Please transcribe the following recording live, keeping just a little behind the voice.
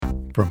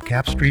From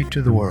Cap Street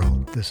to the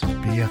world, this is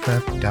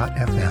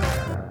BFF.FM.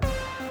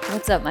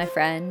 What's up, my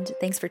friend?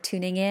 Thanks for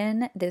tuning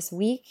in this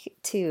week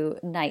to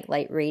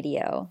Nightlight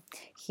Radio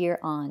here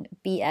on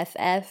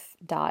BFF.FM.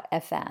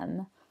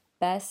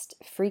 Best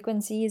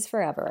frequencies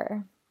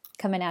forever.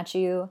 Coming at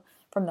you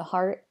from the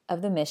heart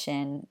of the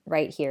mission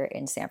right here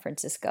in San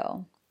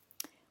Francisco.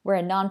 We're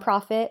a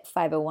nonprofit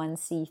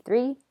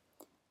 501c3,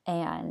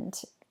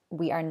 and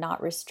we are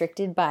not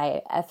restricted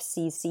by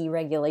FCC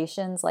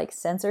regulations like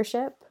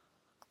censorship.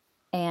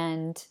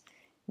 And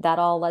that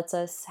all lets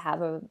us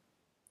have a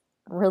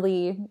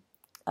really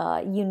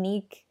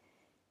unique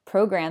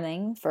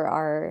programming for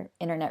our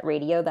internet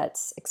radio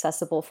that's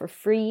accessible for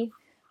free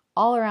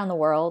all around the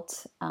world,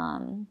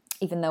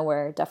 even though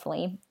we're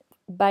definitely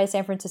by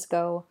San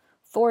Francisco,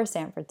 for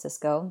San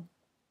Francisco.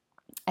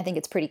 I think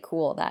it's pretty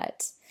cool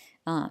that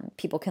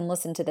people can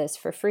listen to this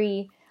for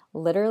free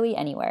literally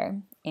anywhere.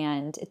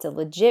 And it's a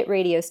legit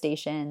radio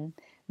station,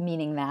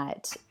 meaning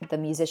that the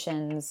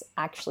musicians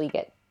actually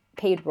get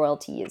paid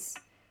royalties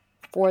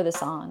for the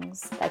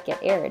songs that get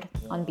aired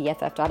on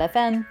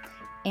BFF.FM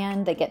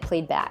and that get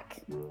played back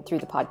through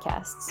the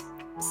podcasts.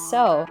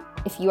 So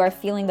if you are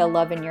feeling the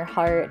love in your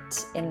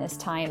heart in this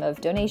time of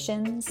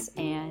donations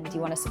and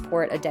you want to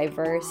support a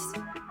diverse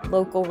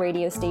local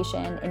radio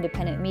station,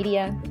 independent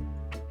media,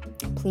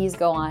 please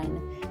go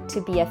on to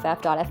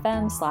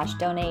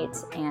BFF.FM/donate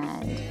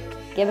and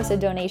give us a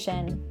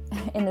donation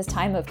in this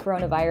time of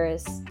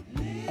coronavirus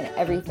and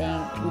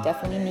everything. We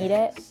definitely need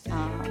it.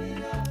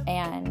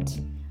 And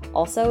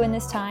also in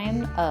this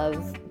time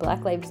of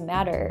Black Lives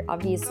Matter,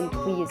 obviously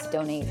please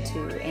donate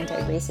to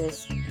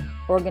anti-racist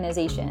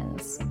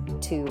organizations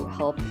to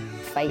help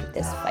fight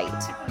this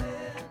fight.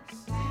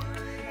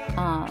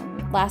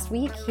 Last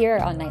week here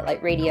on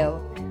Nightlight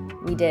Radio,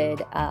 we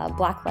did a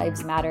Black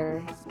Lives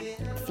Matter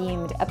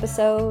themed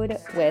episode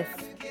with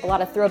a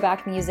lot of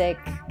throwback music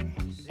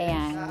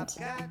and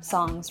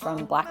songs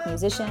from Black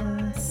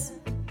musicians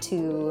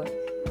to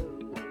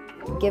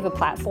give a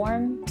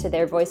platform to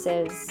their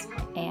voices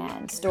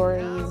and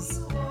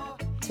stories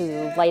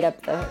to light up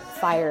the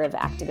fire of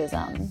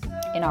activism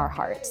in our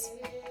hearts.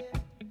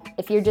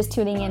 If you're just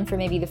tuning in for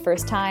maybe the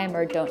first time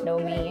or don't know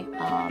me,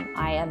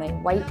 I am a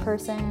white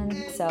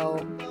person, so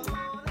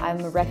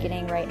I'm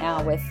reckoning right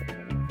now with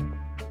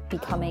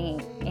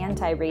becoming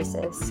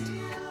anti-racist.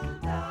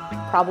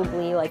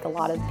 Probably like a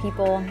lot of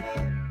people,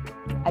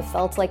 I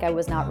felt like I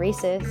was not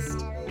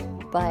racist,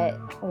 but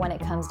when it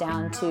comes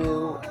down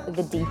to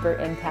the deeper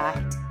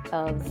impact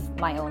of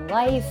my own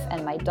life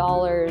and my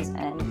dollars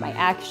and my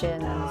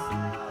actions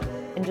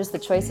and just the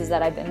choices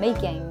that I've been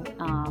making,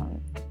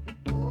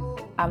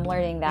 I'm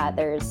learning that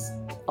there's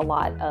a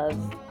lot of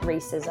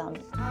racism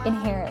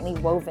inherently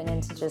woven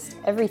into just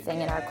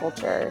everything in our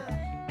culture.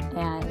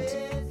 And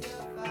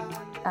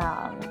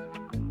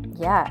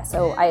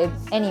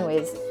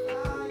anyways,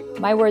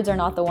 my words are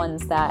not the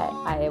ones that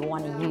I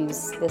want to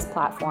use this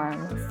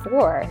platform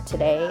for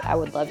today. I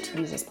would love to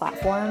use this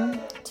platform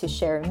to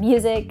share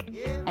music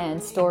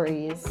and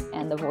stories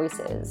and the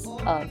voices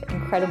of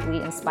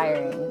incredibly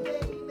inspiring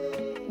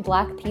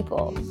Black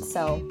people.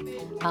 So,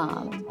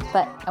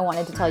 but I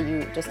wanted to tell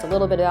you just a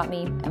little bit about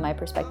me and my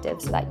perspective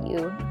so that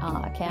you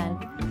can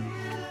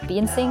be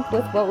in sync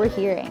with what we're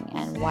hearing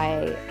and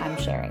why I'm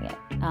sharing it.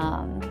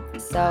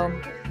 So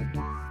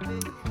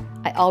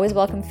I always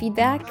welcome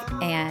feedback,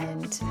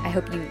 and I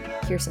hope you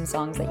hear some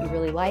songs that you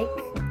really like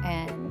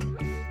and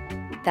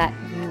that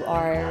you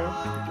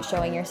are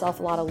showing yourself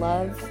a lot of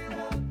love.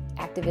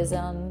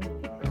 Activism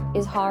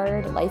is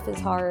hard. Life is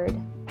hard.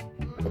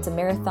 It's a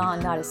marathon,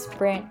 not a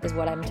sprint, is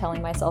what I'm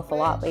telling myself a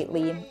lot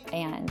lately.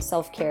 And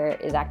self-care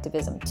is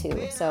activism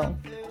too. So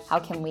how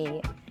can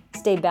we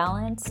stay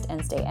balanced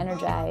and stay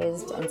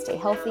energized and stay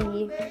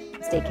healthy,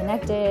 stay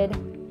connected,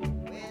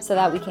 so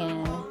that we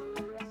can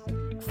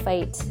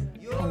fight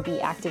and be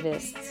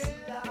activists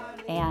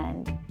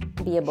and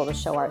be able to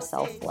show our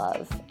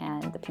self-love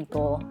and the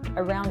people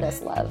around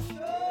us love.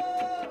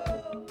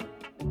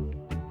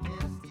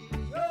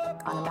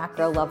 On a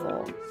macro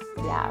level,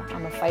 yeah,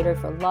 I'm a fighter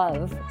for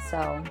love,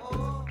 so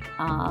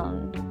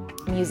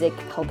music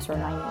helps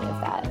remind me of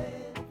that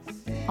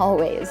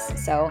always.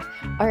 So,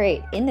 all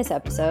right, in this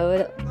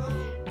episode,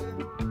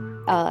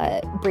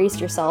 brace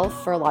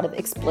yourself for a lot of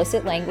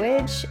explicit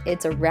language.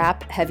 It's a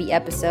rap-heavy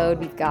episode.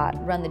 We've got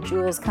Run the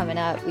Jewels coming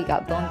up. We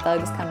got Bone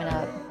Thugs coming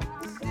up.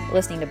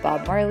 Listening to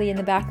Bob Marley in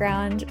the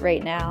background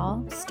right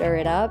now. Stir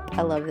It Up.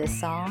 I love this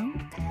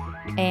song.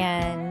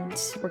 And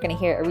we're going to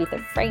hear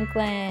Aretha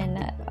Franklin,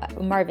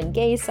 a Marvin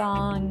Gaye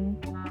song,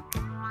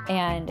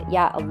 and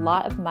yeah, a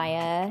lot of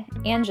Maya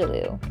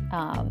Angelou.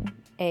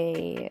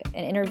 An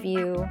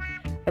interview,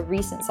 a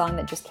recent song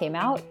that just came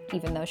out,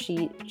 even though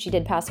she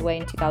did pass away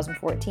in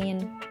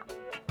 2014.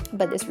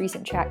 But this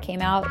recent track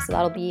came out, so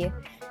that'll be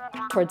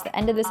towards the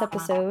end of this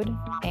episode,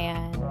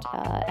 and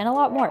a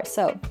lot more.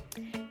 So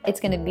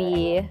it's going to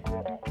be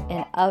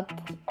an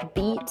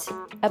upbeat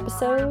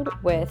episode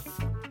with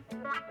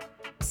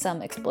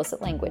some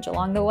explicit language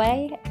along the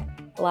way,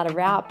 a lot of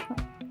rap,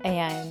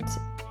 and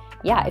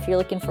yeah, if you're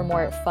looking for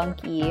more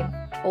funky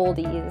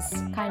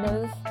oldies kind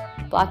of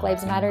Black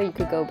Lives Matter, you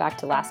could go back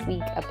to last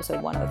week,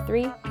 episode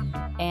 103,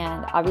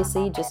 and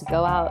obviously just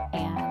go out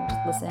and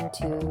listen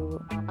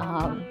to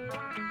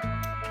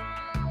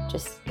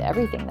just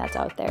everything that's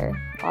out there.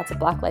 Lots of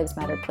Black Lives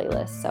Matter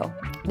playlists. So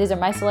these are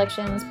my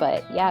selections,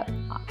 but yeah,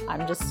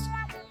 I'm just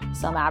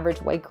some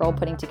average white girl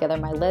putting together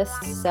my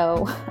list.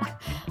 So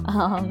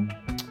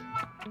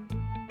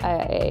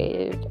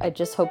I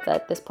just hope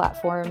that this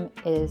platform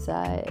is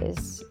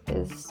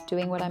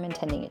doing what I'm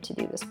intending it to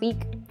do this week,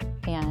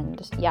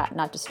 and yeah,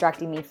 not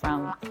distracting me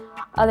from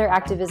other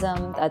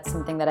activism. That's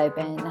something that I've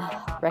been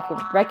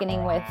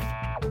reckoning with,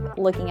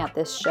 looking at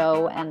this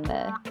show and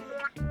the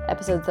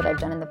episodes that I've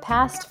done in the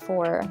past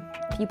for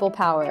people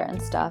power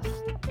and stuff.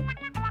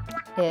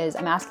 Is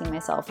I'm asking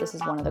myself, this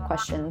is one of the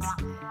questions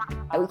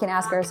that we can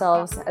ask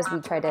ourselves as we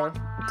try to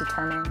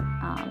determine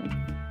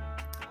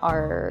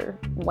our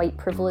white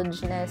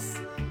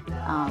privilegedness.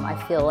 I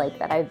feel like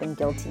that I've been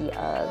guilty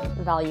of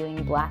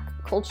valuing Black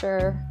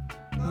culture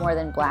more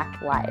than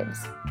Black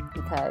lives,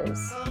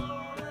 because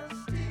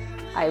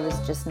I was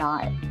just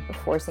not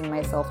forcing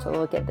myself to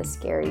look at the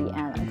scary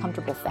and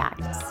uncomfortable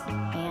facts.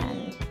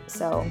 And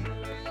so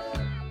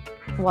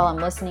while I'm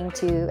listening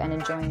to and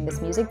enjoying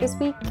this music this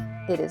week,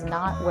 it is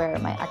not where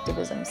my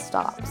activism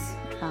stops.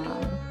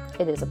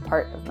 It is a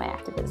part of my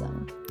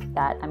activism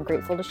that I'm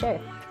grateful to share.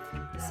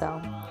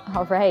 So,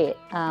 all right.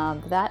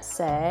 That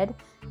said,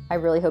 I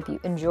really hope you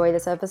enjoy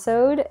this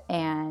episode,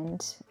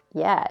 and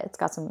yeah, it's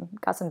got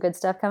some good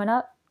stuff coming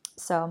up.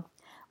 So,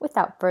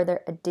 without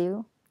further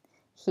ado,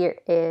 here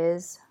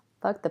is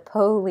 "Fuck the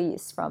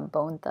Police" from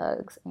Bone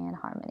Thugs and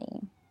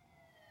Harmony.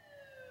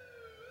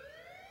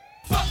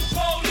 Fuck the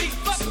police,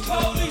 fuck the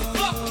police,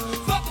 fuck the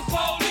police, fuck the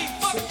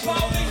police, fuck the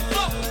police,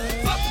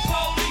 fuck the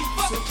police,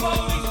 fuck the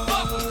police,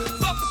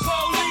 fuck the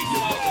police.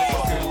 You're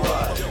fucking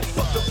right.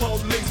 Fuck the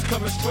police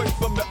coming straight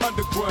from the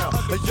underground.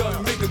 A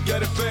young nigga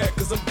got it bad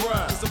cause I'm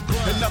brown.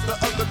 And not the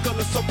other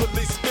color, so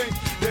police think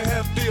they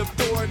have the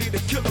authority to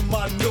kill a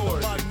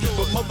minority.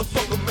 But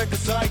motherfucker make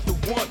us I ain't the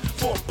one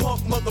for a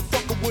punk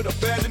motherfucker with a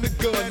badge and a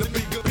gun to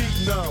be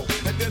known.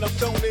 And then I'm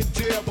thrown in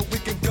jail, but we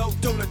can go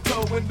toe to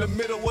toe in the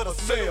middle of the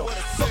cell.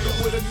 Fucking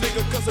with a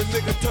nigga cause a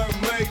nigga turned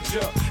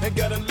major and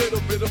got a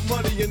little bit of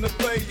money in the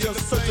player.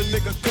 Such a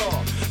nigga car,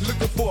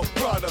 looking for a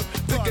product,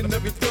 thinking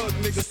every thug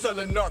nigga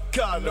selling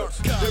narcotics.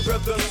 They'd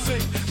rather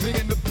see me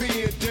in the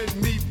pen than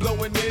me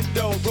blowing in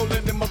dough,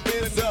 rolling in my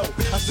Benzo.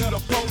 I send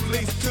the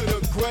police to the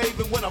grave,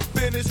 and when I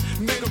finish,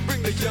 nigga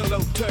bring the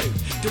yellow tape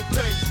to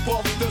tape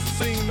off the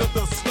scene of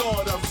the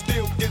slaughter. I'm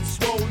still getting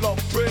swole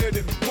off bread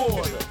and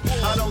water.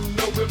 I don't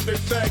know if they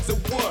fags or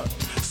what.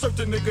 Search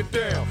a nigga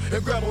down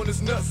and grab on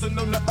his nuts, and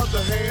on the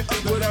other hand,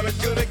 without a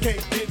gun they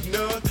can't get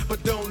none.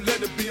 But don't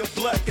let it be a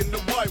black and a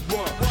white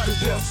one, cause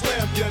they'll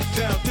slam you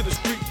down to the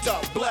street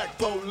top. Black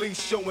police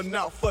showing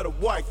out for the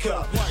white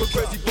cop, but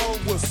Crazy Bone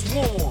was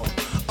sworn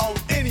on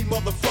any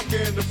motherfucker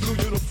in the blue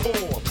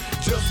uniform.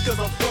 Just cause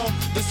I'm from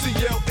the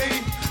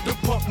CLE, the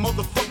punk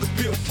motherfuckers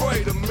be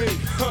afraid of me.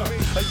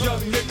 A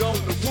young nigga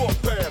on the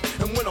warpath,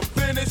 and when I'm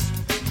finished,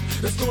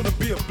 it's gonna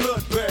be a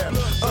bloodbath.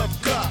 Up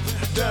cop,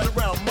 down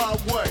around my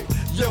way.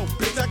 Yo,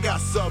 bitch, I got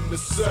something to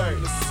say.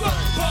 Fuck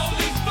the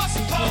police, fuck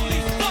the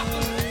police,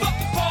 fuck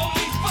the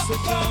police, fuck the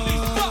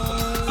police,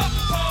 fuck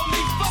the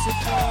police, fuck the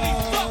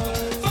police,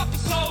 fuck the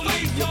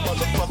police. You're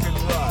motherfucking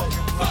right.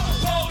 Fuck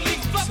the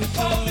police, fuck the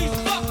police,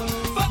 fuck the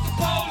police, fuck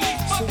the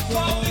police, fuck the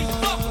police,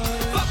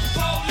 fuck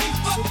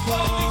the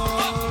police,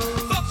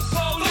 fuck the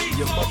police.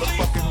 You're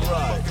motherfucking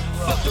right.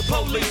 Fuck the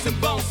police, and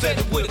Bone said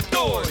it with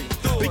authority.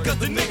 Because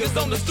the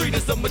niggas on the street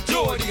is a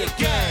majority of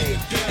gang.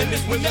 And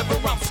it's whenever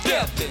I'm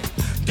stepping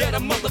that a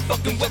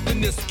motherfucking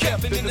weapon is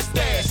kept in the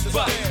stash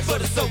spot for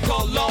the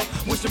so-called law.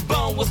 Wishing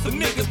Bone was for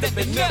niggas that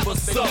they never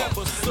saw.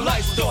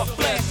 Lights start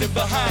flashing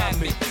behind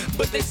me,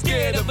 but they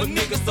scared of a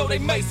nigga, so they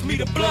mace me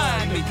to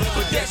blind me.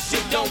 But that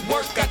shit don't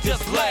work, I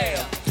just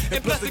laugh.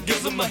 And plus it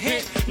gives them a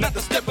hint not to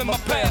step in my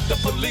path. The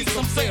police,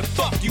 I'm saying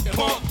fuck you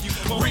punk.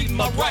 Reading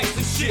my rights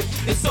and shit,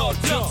 it's all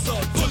dumb.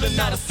 Pulling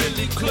out a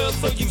silly club,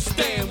 so you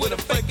stand with a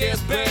fake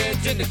ass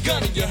badge and a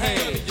gun in your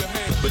hand.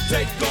 But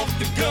take off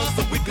the gun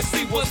so we can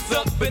see what's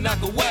up, and I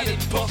go at it,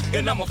 punk,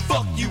 and I'ma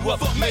fuck you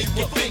up. Make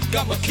you think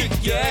I'ma kick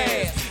your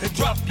ass and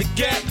drop the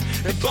gap,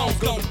 and Bones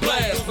gon'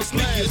 blast. For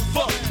sneaky as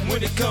fuck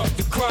when it comes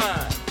to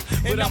crime.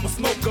 And I'ma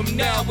smoke them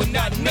now and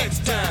not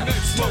next time.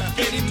 Smoke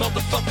any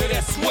motherfucker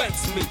that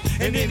sweats me,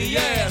 and any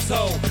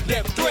asshole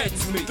that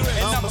threatens me.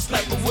 And I'm a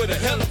sniper with a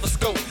hell of a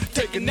scope,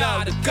 taking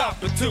out a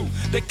cop or two.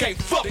 They can't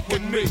fuck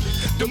with me.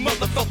 The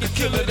motherfucker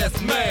killer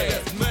that's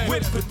mad,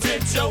 with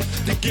potential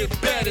to get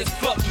bad as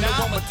fuck.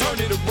 Now I'ma turn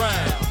it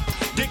around,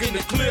 digging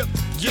the clip,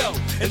 yo,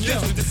 and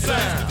listen to the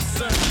sound.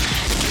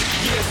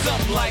 Yeah,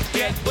 something like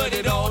that, but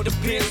it all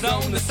depends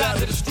on the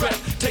size of the strap.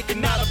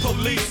 Taking out a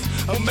police,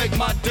 I'll make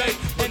my day.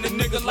 And the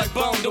nigga like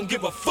Bone don't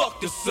give a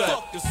fuck to say.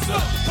 Fuck the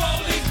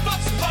police,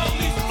 fuck the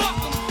police, fuck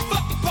them.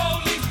 Fuck the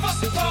police, fuck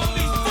the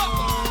police, fuck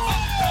them.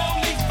 Fuck the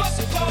police, fuck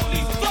the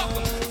police, fuck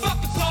them. Fuck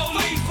the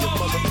police, You're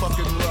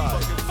motherfucking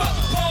right. fuck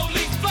the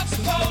police, fuck the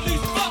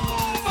police, fuck them.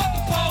 Fuck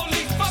the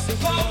police, fuck the police, fuck the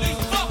police.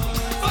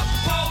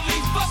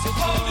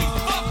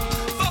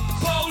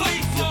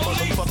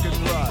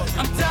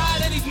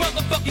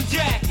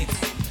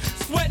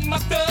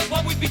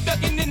 be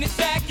thugging in the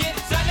shack and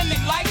shining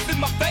their lights in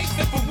my face,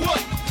 and for what?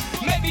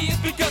 Maybe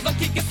it's because I'm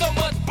kicking so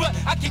much butt,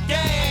 I kick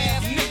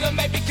ass, nigga.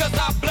 Maybe because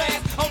I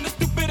blast on the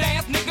stupid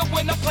ass nigga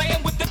when I'm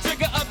playing with the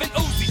trigger of an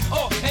Uzi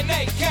or an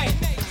AK.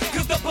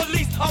 Cause the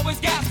police always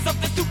got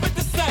something stupid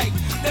to say.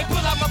 They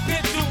pull out my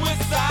picture with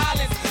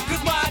silence,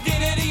 cause my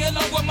identity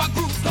along with my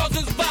group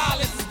causes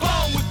violence. It's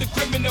born with the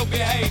criminal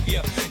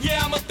behavior.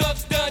 Yeah, I'm a thug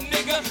stud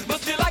nigga,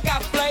 but still I got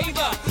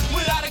flavor.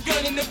 Without a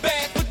gun in the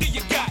bag, what do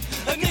you got?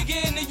 A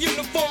nigga in the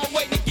uniform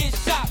waiting to get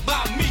shot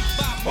by me.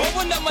 Or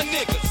one of my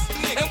niggas.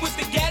 And with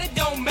the gat, it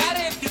don't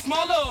matter if you're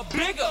smaller or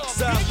bigger.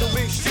 Sounds to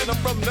me, shit, I'm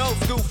from no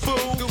school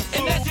fool.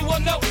 And as you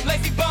all know,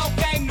 Lazy Bone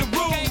came to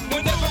rule.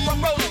 Whenever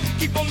I'm rolling,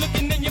 keep on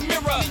looking in your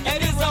mirror.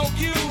 And it's on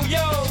cue,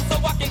 yo, so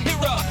I can hear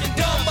a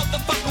dumb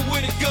motherfucker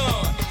with a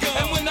gun.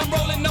 And when I'm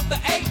rolling up the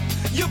 8,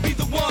 you'll be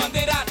the one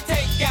that I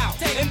take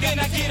out. And then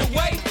I get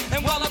away,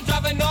 and while I'm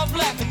driving off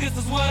laughing, this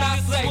is what I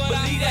say.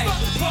 Believe that.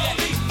 Fuck the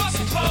police, fuck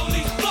the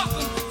police, fuck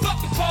them. Fuck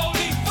the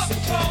police, fuck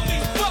the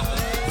police, fuck them.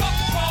 Fuck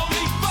the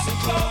police, fuck the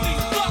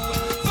police, fuck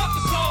them. Fuck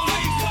the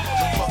police,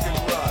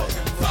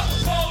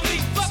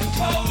 fuck the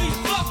police,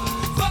 fuck the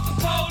police, fuck the police, fuck them. Fuck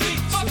the police,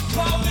 fuck the police, fuck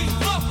them.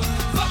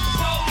 Fuck the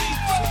police,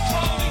 fuck the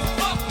police,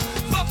 fuck them.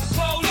 Fuck the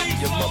police,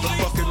 You're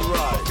motherfucking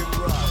right.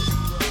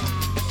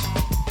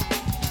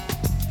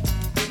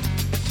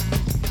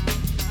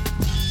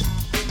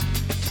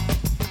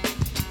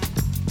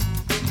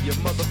 You're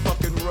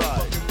motherfucking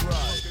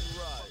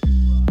right.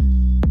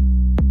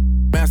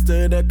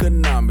 Mastered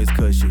economics,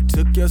 cause you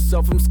took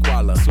yourself from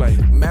squalor.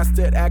 Slave.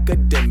 Mastered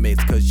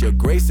academics, cause your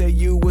grade said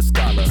you a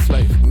scholar.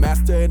 Slave.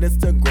 Mastered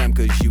Instagram,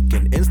 cause you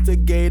can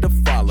instigate a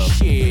follow.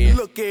 Shit.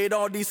 Look at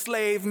all these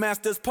slave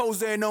masters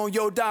posing on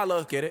your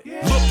dollar. Get it?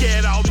 Look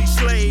at all these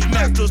slave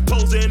masters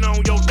posing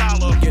on your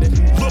dollar. Get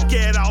it? Look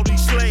at all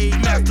these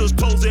slave masters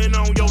posing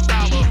on your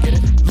dollar. Get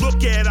it?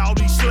 Look at all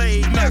these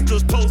slave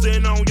masters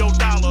posing on your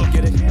dollar.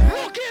 Get it?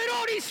 Look at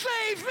all these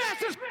slave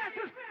masters.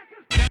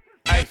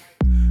 Hey,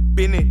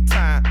 been it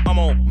time, I'm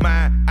on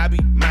mine, I be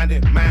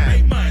minding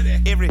mine.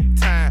 Every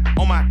time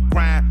on my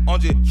grind, I'm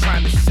just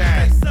trying to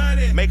shine.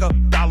 Make a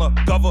dollar,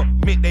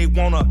 government, they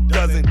want a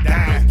dozen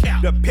dimes.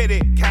 The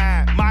petty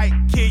kind might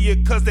kill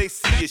you cause they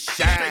see you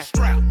shine.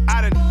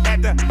 I done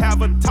had to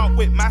have a talk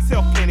with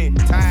myself plenty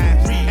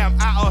times. Am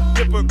I a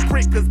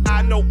hypocrite cause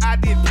I know I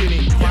did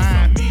plenty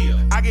crime?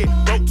 I get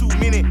broke too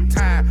many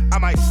times, I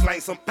might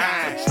slang some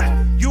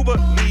iron. You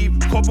believe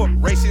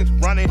corporations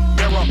running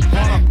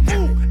marijuana,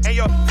 ooh, and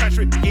your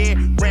country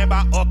getting ran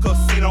by a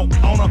casino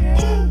owner,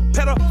 ooh.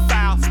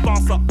 Pedophile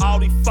sponsor all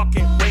these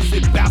fucking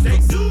racist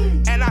bastards.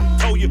 And I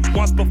told you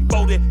once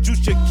before that you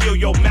should kill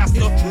your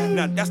master.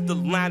 Now that's the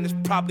line that's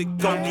probably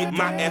gonna get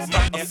my ass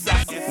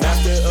assassinated.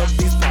 Master of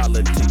these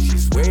politics, you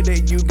swear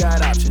that you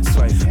got options.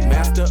 Slave.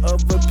 Master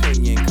of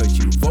opinion, cause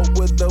you vote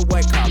with the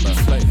white collar.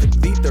 Slave.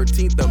 The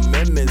 13th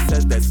Amendment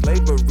says that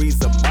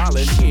slavery's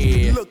abolished.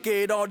 Yeah. Look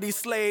at all these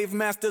slave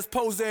masters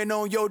posing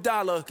on your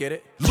dollar. Get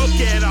it? Look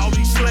at all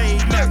these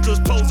slave masters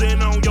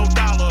posing on your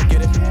dollar.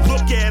 Get it?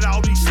 Look at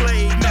all these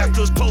slave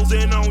masters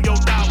posing on your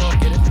dollar.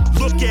 Get it?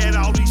 Look at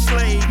all these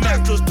slave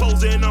masters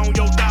posing on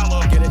your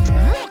dollar. Get it?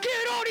 Look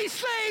at all these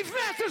slave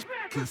masters.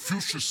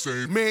 Confucius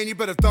say, man, you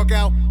better thug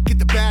out. Get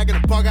the bag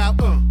and the bug out.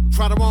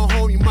 Try to run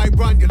home, you might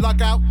run your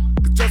luck out.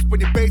 Cause just when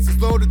your base is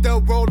loaded,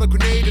 they'll roll a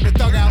grenade in the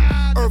dugout.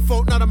 Earth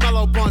folk, not a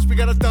mellow bunch. We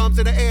got our thumbs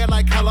in the air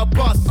like hella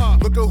bust.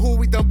 Look at who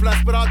we done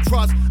blessed with our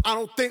trust. I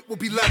don't think we'll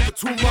be left with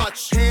too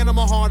much. Hand on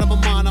my heart, on my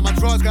mind, on my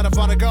drugs. Got a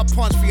vodka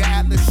punch for your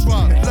Atlas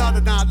shrug. Love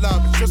or not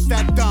love, it's just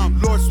that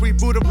dumb. Lord, sweet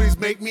Buddha, please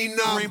make me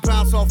numb. Rain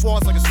bounce off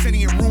walls like a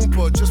city in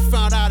Roomba. Just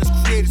found out it's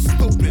created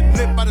stupid.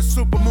 Lit by the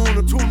supermoon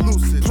or too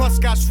lucid. Plus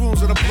got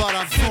shrooms in the blood,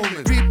 I'm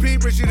zooming.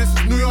 BP, Richie, this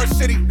is New York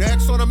City. The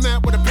X on the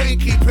map with a pain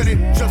keep hitting.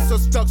 Just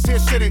us ducks here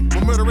shitting.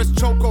 When murderous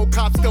choco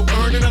cops still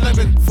earning a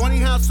living. Funny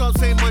how some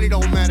say money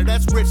don't matter.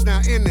 That's rich now,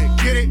 in it.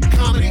 Get it?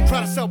 Comedy.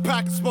 Try to sell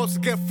packets, supposed to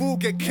get food,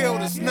 get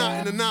killed. It's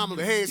not an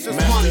anomaly. Hey, it's just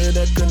Mastered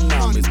money.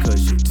 economics,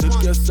 cause you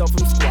took yourself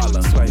from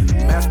squalor. Slave.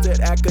 Mastered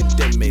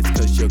academics,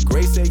 cause your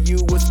grade said you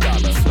a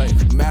scholar.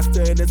 Slave.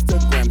 Mastered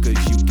Instagram,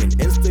 cause you can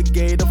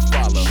instigate a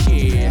follow.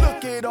 Yeah.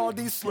 Look at all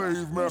these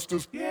slave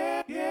masters.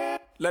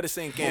 Let it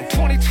sink in.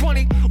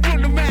 2020,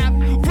 run the map.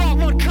 Raw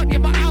one cut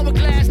in my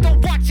hourglass.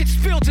 Don't watch it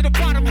spill to the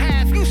bottom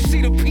half. You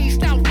see the piece,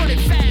 now run it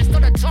fast.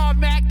 On a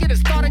tarmac, get a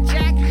starter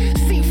jack.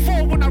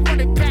 C4 when I run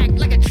it back.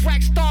 Like a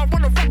track star,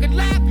 run a record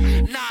lap.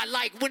 Nah,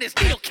 like when it's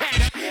needle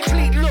catch.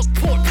 Clean look,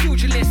 port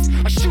pugilist.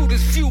 A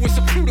shooter's view is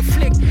a brutal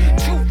flick.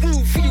 Too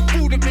rude for you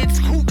rudiments.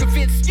 Who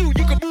convinced you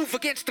can move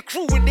against the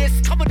crew in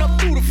this? Coming up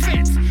through the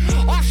fence.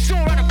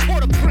 Offshore at a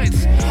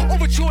Port-au-Prince.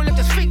 Overjoyed left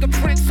his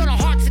fingerprints on the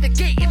hearts of the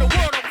gate in the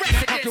world of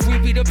residence. How can we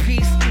be the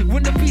peace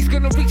when the beast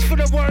gonna reach for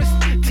the worst?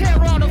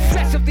 Tear all the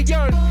flesh of the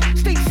earth.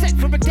 Stay set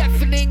from a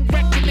deafening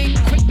reckoning,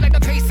 quick like the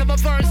pace of a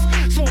verse.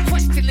 So I'm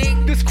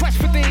questioning this quest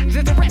for things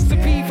is a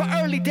recipe for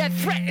early death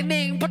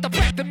threatening. But the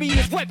breath of me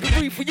is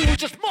weaponry for you,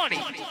 just money.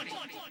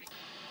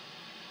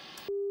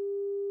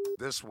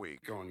 This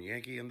week on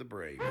Yankee and the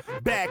Brave.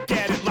 Back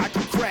at it like a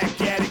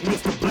crack addict,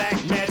 Mr. Black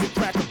Magic,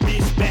 crack a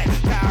bitch back.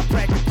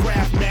 chiropractic,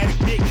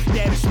 craftmatic, big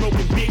daddy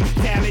smoking big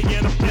Cali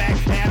in a black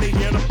alley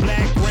in a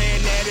black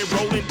granddaddy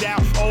rolling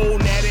down old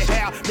natty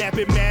how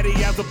nappy Matty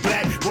as a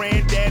black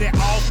granddaddy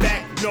all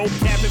back, no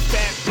cabin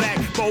fat black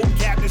boat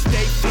captain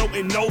stay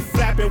floating, no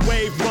flapping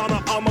wave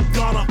runner. I'm a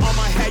gunner,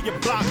 I'ma have your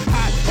block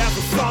hot as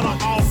a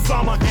sauna all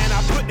summer, and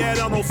I put that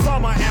on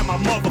Osama and my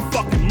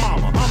motherfucking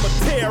mama. I'ma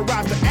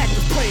terrorize the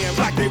actors playing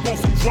like they want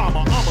some drama.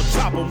 I'ma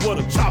chop 'em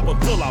with a chopper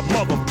till I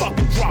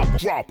motherfucking drop 'em.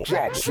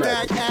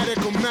 Stack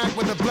attic or Mac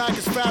with the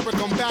blackest fabric.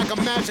 I'm back,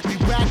 I'm magically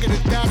racking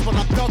it. That's when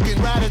I'm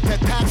ducking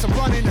rat-a-tat-tats. I'm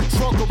running a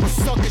truck over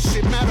sucker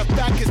shit. Matter of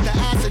fact, it's the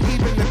ass and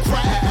even the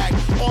crack.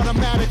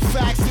 Automatic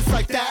facts, it's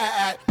like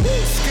that.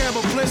 Scam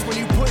of bliss when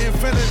you put in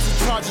feelings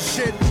in charge of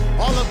shit.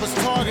 All of us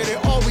targeted,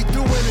 all we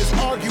doing is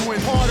arguing.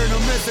 Harder to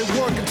miss and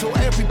work until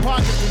every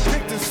pocket's been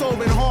picked and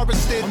sold and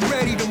harvested. I'm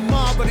ready to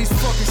mob, but these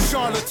fucking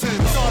charlatans.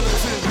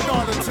 Charlatans,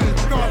 charlatans,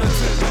 charlatans,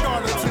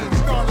 charlatans,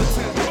 charlatans,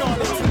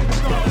 charlatans.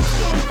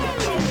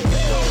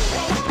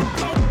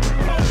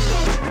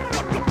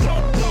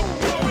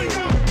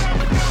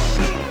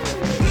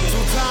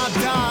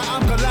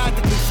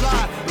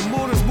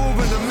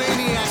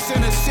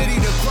 City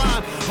to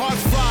crime,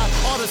 hearts fly,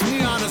 all this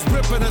neon is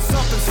ripping us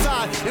up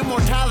inside.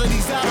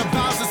 Immortality's out of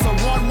bounds, it's a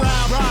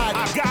one-round ride.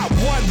 I got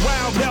one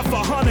round left,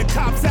 100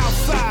 cops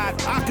outside.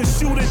 I could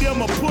shoot at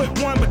them or put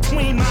one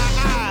between my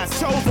eyes.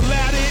 Chose to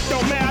ladder, it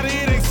don't matter,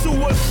 it ain't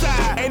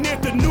suicide. And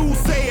if the news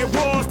say it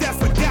was, that's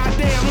a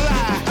goddamn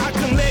lie. I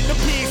couldn't let the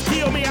pigs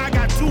kill me, I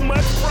got too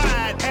much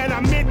pride. And I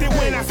meant it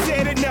when I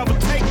said it, never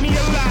take me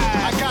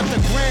alive. I got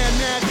the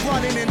granddad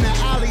running in the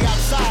alley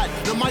outside.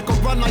 The mic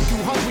will run like you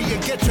hungry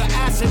and get your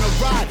ass in a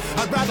ride.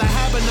 I'd rather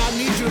have and not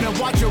need you than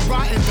watch your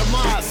rotten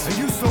demise. And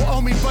you still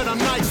owe me, but I'm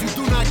nice, you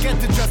do not get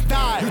to just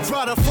die. You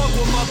try to fuck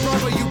with my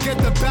brother, you get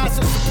the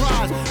bastard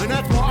surprise. And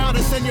that's more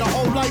honest than your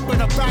whole life in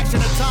a fraction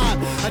of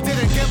time. I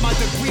didn't get my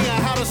degree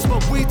on how to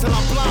smoke weed till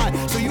I'm blind.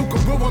 So you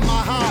can ruin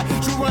my high,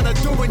 you wanna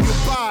do when you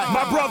buy.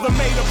 My brother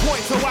made a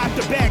point, so out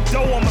the back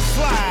door I'ma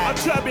slide. A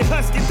chubby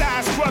husky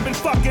thigh scrubbing,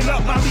 fucking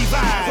up my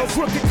Levi's. So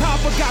crooked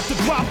copper got the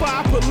dropper,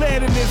 I put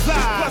lead in his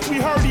eye. Plus we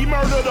heard he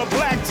murdered a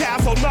black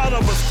child, so none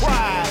of us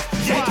cried.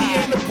 Yankee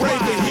and the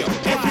brave in here,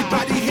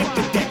 everybody hit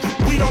the deck.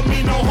 We don't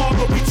mean no harm,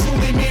 but we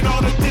truly mean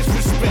all the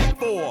disrespect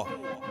for.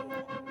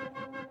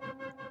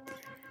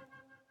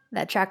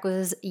 That track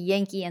was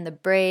Yankee and the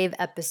Brave,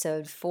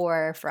 episode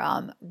 4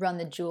 from Run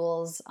the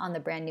Jewels on the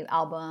brand new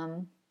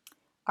album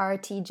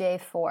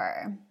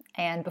RTJ4.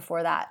 And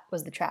before that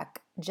was the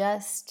track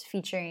Just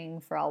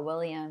featuring Pharrell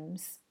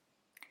Williams.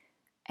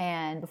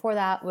 And before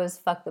that was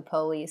Fuck the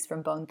Police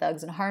from Bone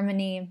Thugs and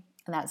Harmony.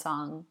 And that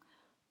song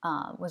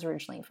was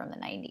originally from the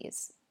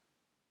 90s.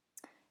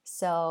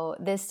 So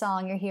this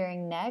song you're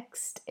hearing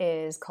next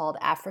is called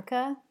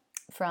Africa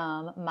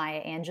from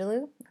Maya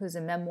Angelou, who's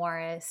a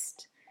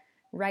memoirist,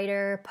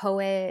 writer,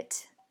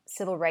 poet,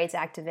 civil rights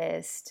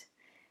activist.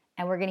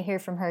 And we're going to hear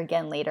from her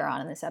again later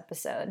on in this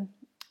episode.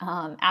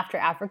 After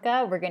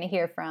Africa, we're going to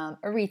hear from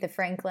Aretha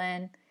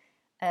Franklin,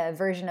 a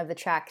version of the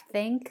track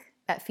Think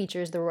that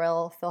features the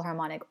Royal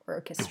Philharmonic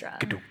Orchestra.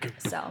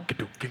 So,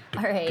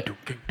 all right,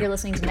 you're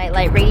listening to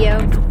Nightlight Radio,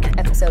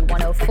 episode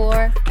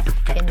 104.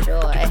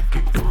 Enjoy.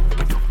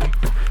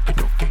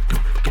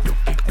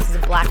 This is a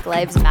Black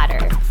Lives Matter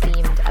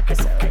themed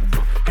episode.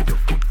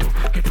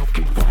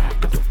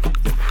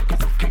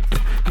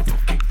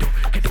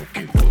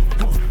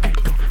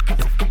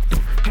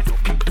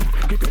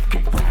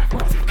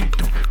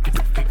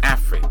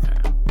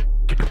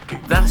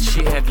 Thus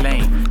she had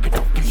lain,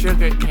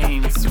 sugar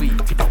cane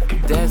sweet,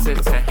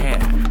 deserts her hair,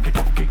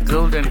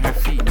 golden her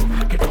feet,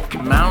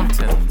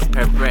 mountains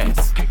her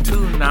breast,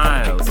 2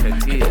 Niles her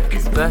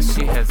tears. Thus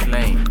she has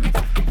lain,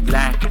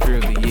 black through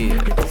the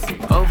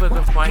years. Over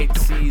the white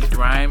seas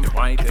rime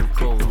white and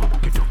cold,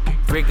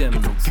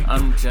 brigands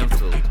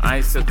ungentle,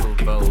 icicle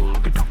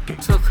bold,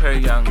 took her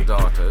young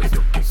daughters,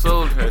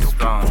 sold her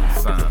strong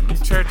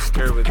sons, churched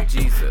her with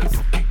Jesus,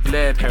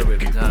 bled her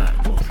with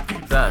guns.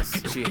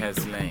 Thus she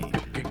has lain.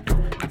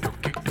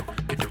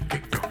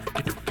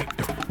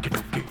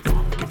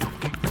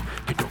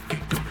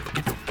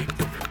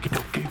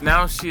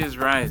 Now she is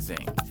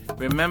rising.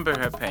 Remember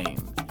her pain.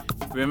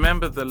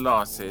 Remember the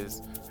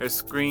losses, her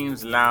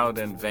screams loud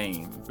and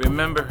vain.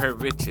 Remember her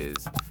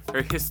riches,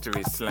 her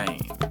history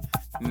slain.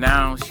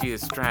 Now she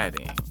is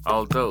striding,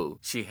 although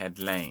she had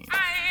lain.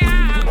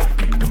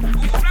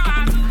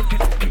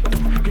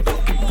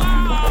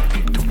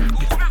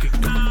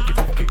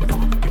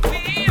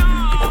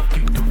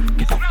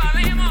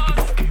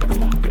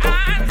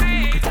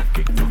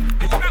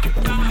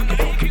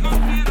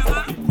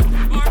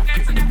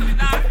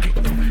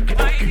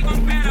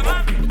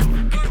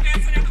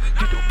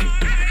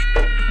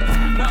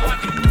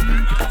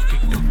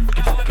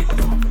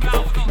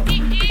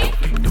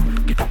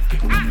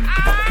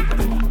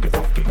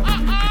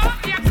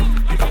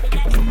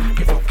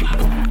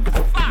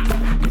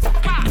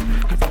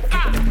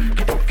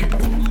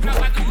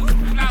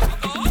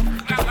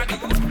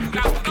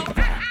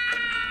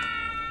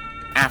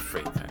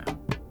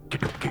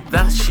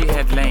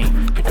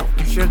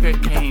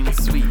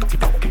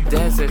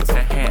 deserts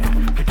her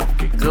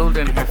hair,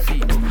 golden her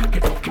feet,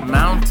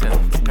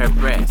 mountains her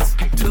breasts,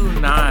 2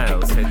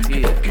 Niles her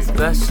tears.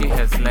 Thus she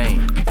has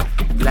lain,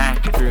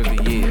 black through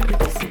the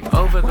years.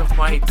 Over the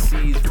white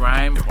seas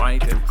rime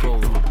white and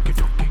cold,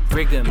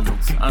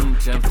 brigands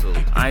ungentle,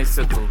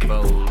 icicle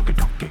bold,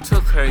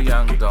 took her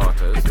young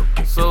daughters,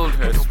 sold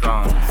her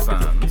strong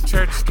sons,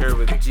 churched her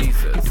with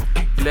Jesus,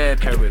 bled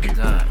her with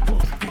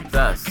guns.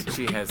 Thus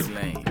she has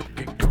lain.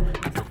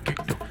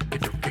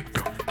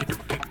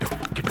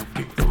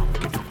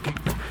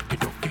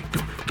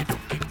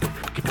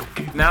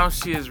 Now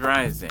she is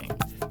rising.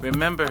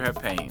 Remember her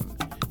pain.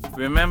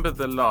 Remember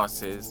the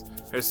losses,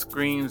 her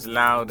screams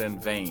loud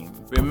and vain.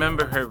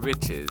 Remember her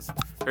riches,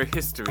 her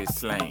history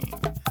slain.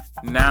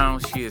 Now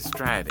she is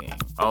striding,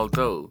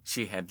 although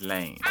she had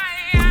lain.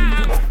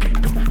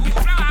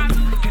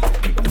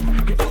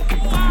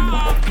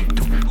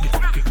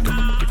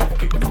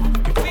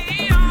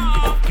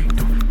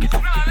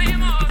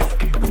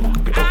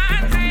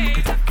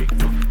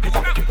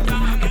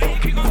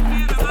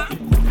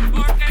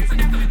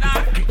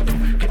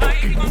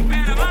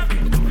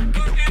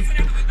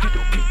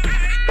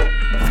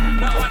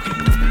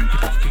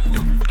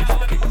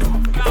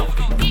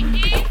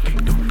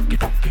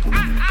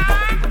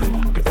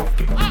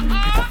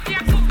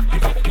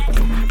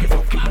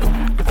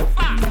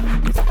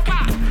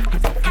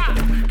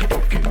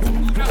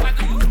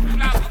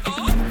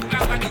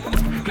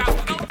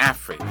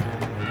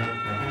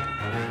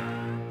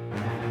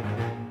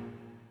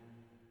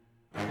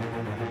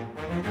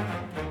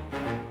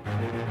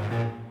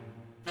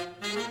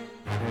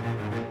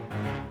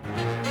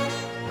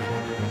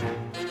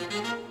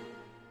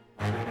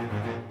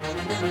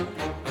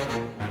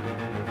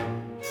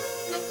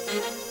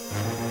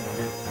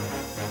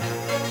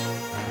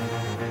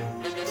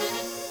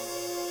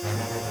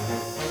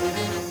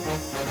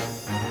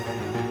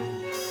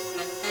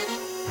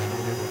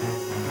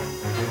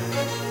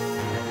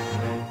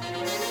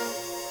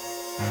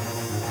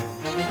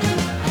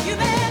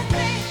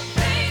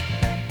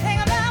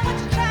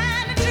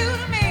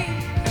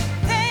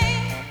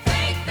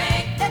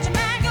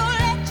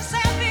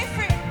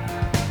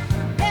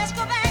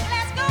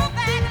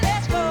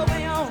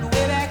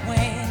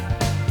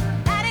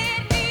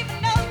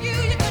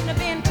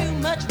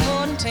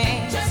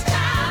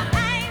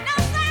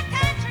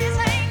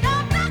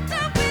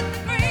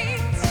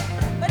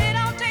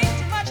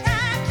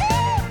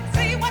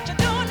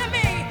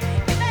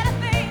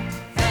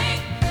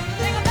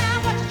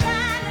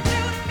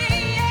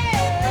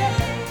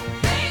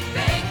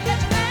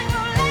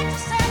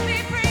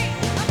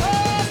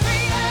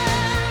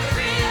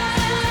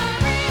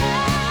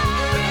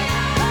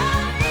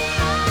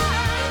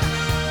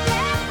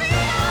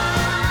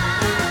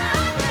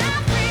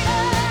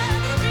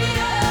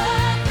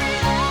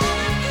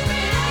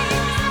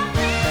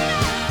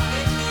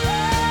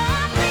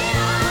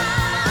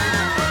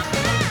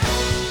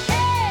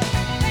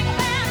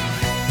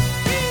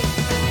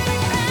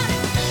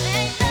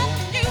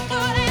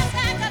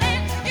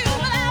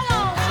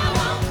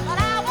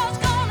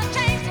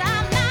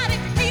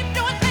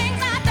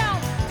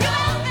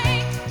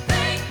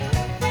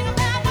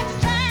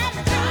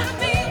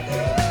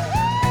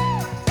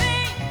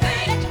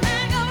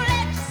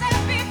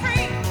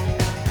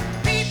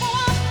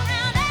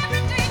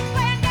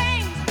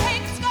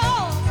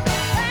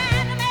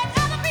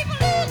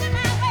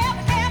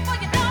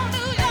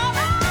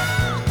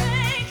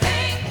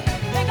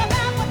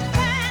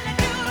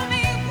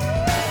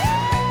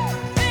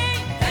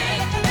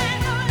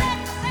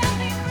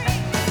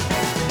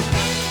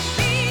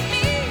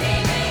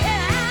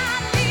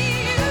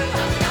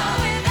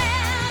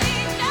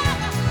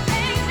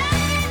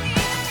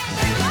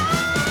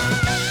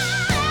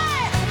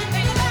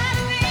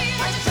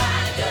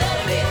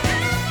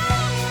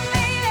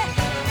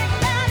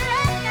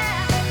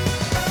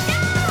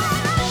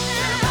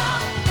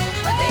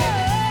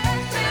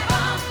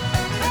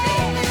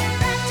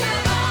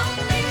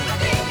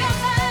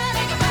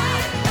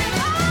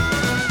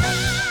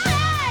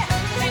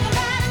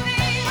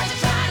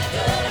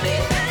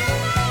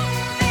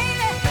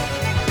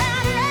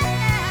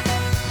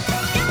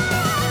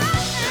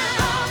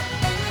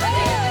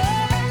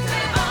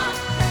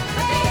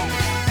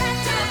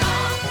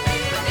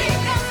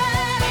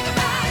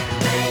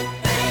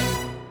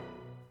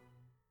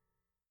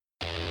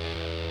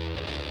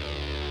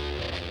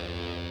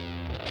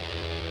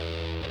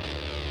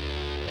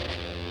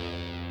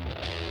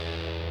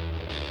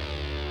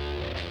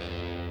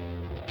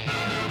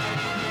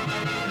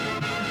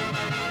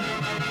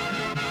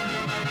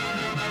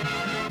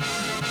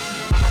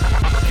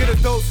 Get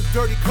a dose of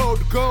dirty cold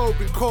to go,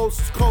 been cold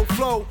since cold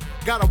flow.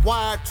 Got a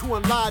wire to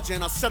enlarge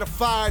and I'll set a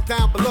fire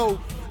down below.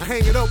 I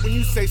hang it up when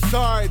you say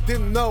sorry,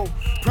 didn't know.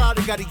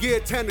 Probably got a year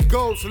 10 to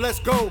go, so let's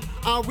go.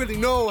 I don't really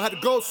know how to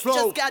go slow.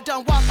 Just got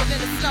done walking in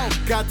the snow.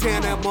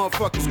 Goddamn, that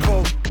motherfucker's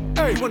cold.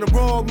 Hey, you in the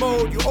wrong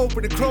mode, you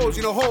open and close,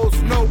 you know holes,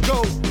 no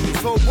go.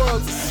 This whole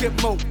world's a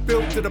shit mode,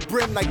 built to the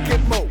brim like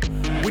Gitmo.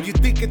 When you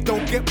think it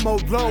don't get more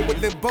low, with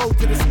limbo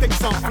to the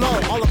sticks on flow.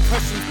 All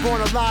oppression's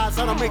born of lies.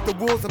 I don't make the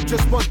rules, I'm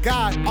just one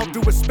guy. All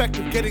due respect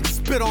of getting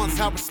spit on's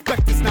how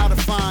respect is now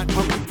defined.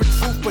 Hungry for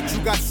truth, but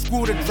you got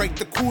screwed and drank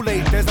the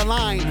Kool-Aid. There's a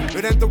line,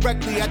 it ends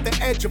directly at the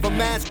edge of a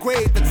mass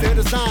grave. That's their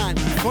design.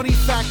 Funny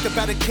fact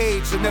about a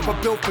cage, they're never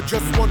built for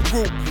just one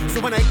group.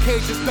 So when that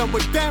cage is done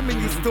with them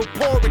and you still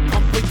pour it,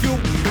 come for you.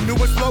 The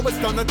newest,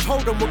 lowest on the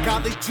totem, with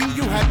godly G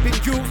you have been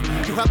used.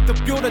 You have to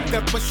build a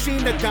death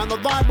machine that down the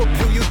line will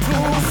kill you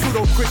too.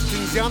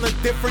 Pseudo-Christians, y'all are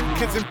different.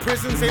 Kids in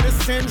prisons ain't the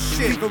same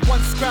shit. Even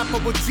one scrap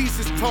of what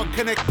Jesus taught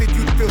connected,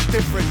 you feel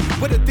different.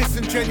 What a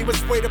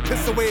disingenuous way to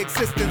piss away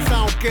existence,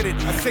 I don't get it.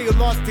 I say you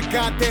lost your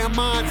goddamn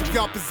minds if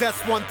y'all possess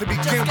one to begin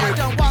with. Just got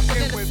done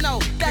walking in the snow.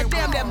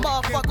 Goddamn that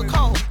motherfucker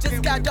cold.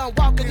 Just got done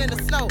walking in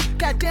the snow.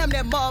 Goddamn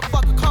that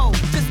motherfucker cold.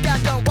 Just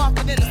got done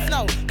walking in the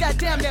snow.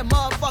 Goddamn that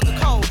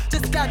motherfucker cold.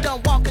 Just got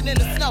done walking in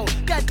the snow.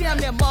 Goddamn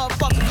that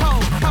motherfucker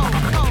cold.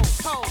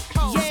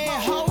 Yeah,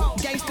 ho,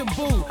 gangsta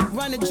boo,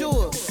 run the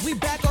jewels. We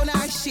back on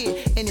our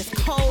shit, and it's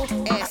cold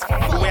as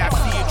fuck. The way I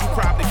see it, you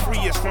probably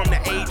free is from the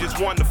ages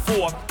 1 to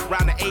 4.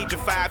 Around the age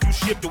of 5, you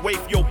shipped away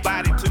for your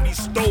body to be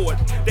stored.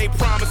 They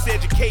promise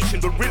education,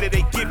 but really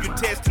they give you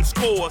tests and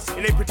scores.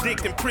 And they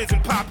predicting prison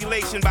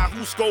population by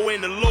who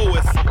scoring the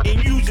lowest.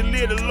 And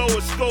usually the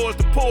lowest scores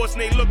the poorest,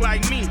 and they look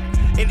like me.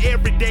 And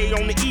every day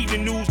on the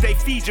evening news, they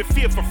feed your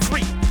fear for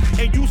free.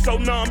 And you so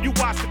numb, you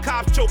watch the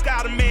cops choke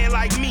out a man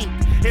like me.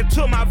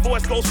 Until my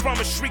voice goes from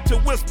a shriek to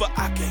whisper,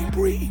 I can't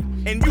breathe.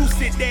 And you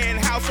sit there in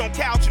house on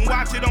couch and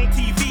watch it on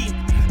TV.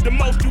 The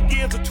most you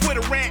give is a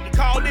Twitter rant and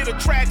call it a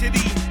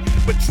tragedy.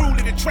 But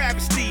truly the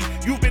travesty,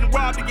 you've been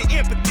robbed of your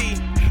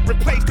empathy,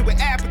 replaced it with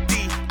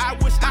apathy. I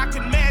wish I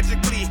could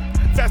magically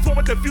fast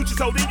forward the future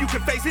so then you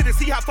can face it and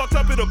see how fucked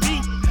up it'll be.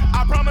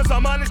 I promise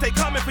I'm honest, they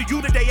coming for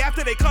you the day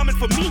after they coming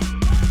for me.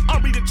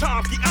 I'm reading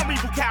Chomsky, I'm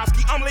reading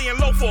Bukowski, I'm laying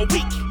low for a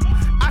week.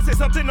 I said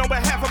something on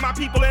behalf of my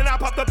people and I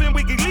popped up in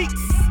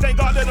WikiLeaks. Thank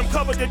God that I'm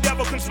covered, the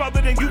devil can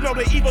smother, and you know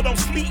the evil don't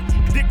sleep.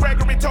 Dick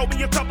Gregory told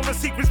me a couple of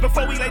secrets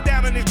before he lay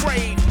down in his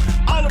grave.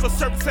 All of us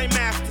serve the same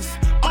masters,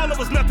 all of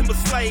us nothing but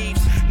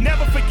slaves.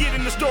 Never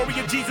forgetting the story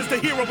of Jesus, the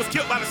hero was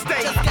killed by the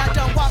state. Just got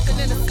done walking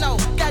in the snow.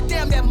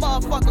 Goddamn that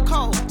motherfucker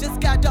cold. Just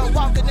got done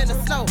walking in the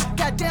snow.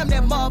 Goddamn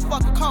that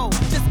motherfucker cold.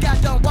 Just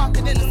got done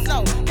walking in the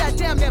snow.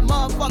 Goddamn that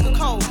motherfucker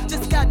cold.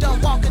 Just got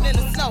done walking in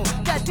the snow.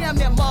 Goddamn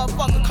that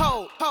motherfucker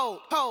cold.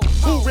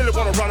 Who really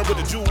wanna run it with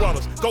the Jew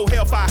runners? Go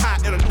hellfire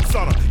hot in a new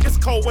summer. It's a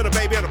cold winter,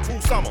 baby, and a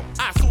cool summer.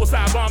 I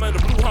suicide bomber in the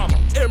blue Hummer.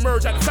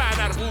 Emerge out the side,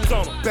 out of blues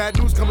on them. Bad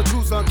news coming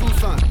Tucson.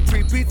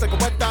 Three beats like a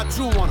wet dot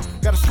Jew on them.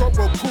 Got a stroke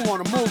roll crew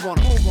on them, move on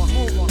them.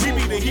 We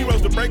be the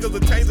heroes, the breakers, the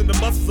chains, and the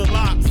busters of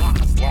locks.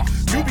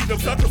 You be them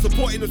suckers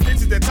supporting the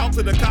bitches that talk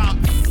to the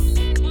cops.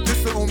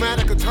 This little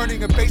manic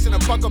turning and basing a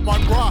fuck up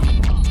on rock.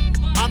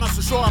 I'm not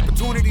so sure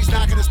opportunities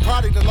knocking is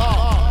probably the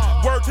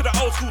law. Word to the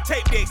old school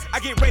tape decks. I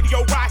get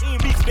radio Raheem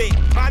respect.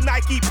 My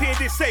Nike pin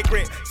is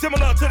sacred,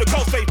 similar to the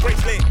Ghostface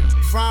bracelet.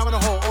 Frying in a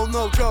hole, oh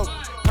no joke.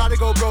 Probably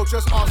go broke,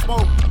 just all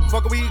smoke.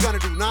 Fuck what we gonna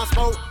do,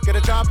 non-smoke. Get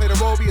a job, play the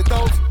role, be a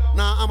dose.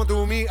 Nah, I'ma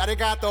do me,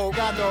 arigato,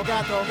 gato.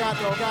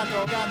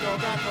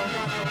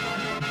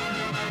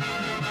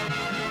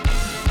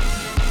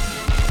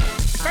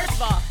 First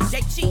of all,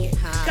 they cheating,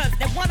 cause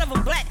they're one of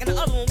them black and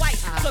the other one white.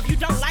 So if you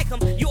don't like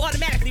them, you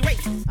automatically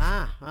racist.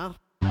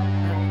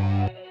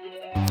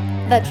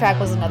 That track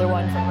was another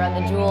one from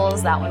Run the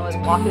Jewels. That one was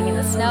Walking in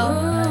the Snow.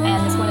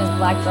 And this one is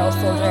Black Girl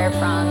Soldier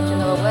from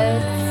Jamila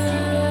Woods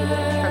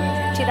from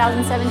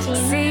 2017.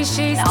 See,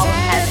 she the album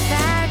has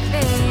that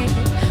thing,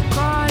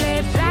 call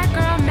it black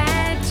girl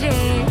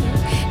magic.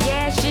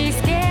 Yeah, she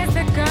scares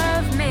the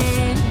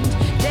government.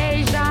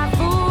 Deja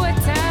vu, a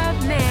tough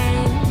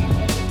man.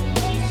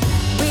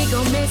 We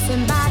go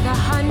missing by the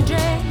hundreds.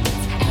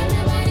 Ain't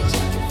nobody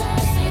checking for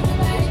us, ain't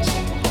nobody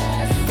checking for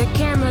us. The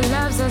camera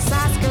loves us,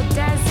 Oscar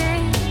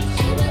doesn't.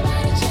 Ain't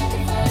nobody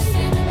checking for us,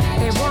 ain't nobody.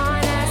 They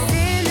want us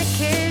in the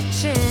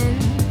kitchen,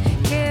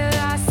 kill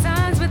our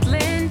sons with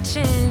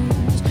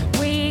lynchings.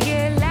 We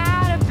get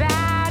loud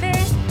about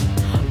it,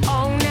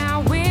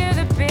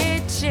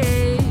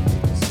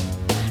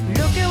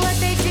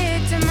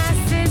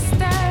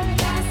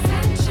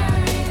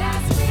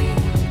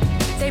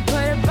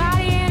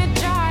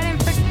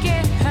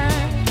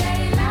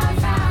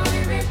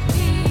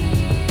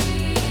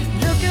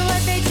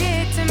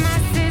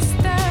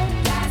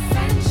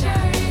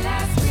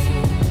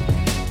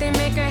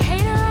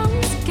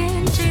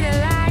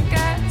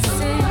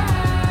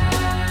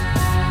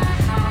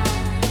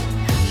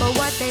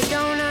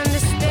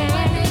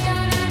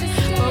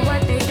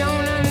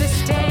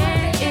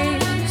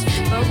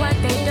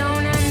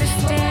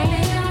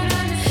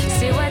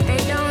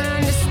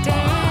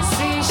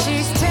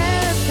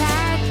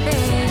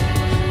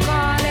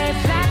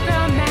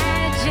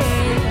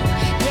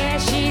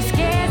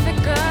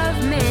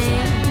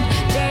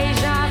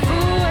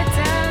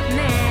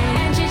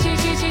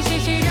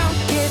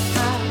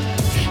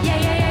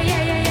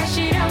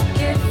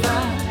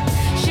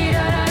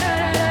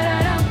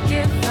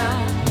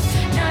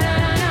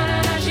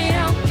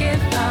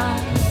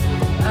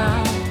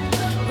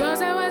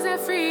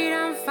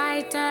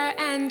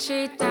 and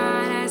she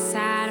thought her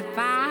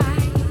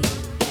satisfied.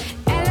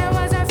 Ella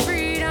was a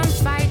freedom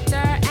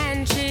fighter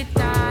and she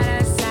thought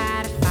her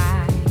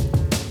satisfied.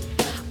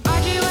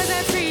 Audrey was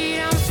a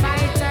freedom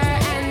fighter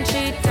and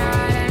she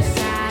thought her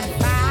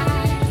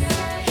satisfied.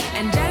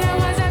 Angela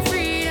was a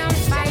freedom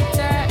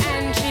fighter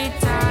and she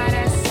thought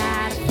her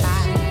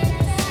satisfied.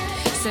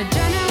 So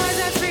Jenna was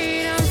a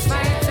freedom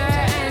fighter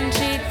and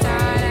she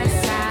thought her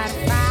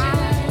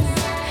satisfied.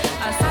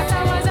 Asata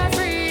was a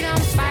freedom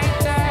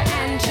fighter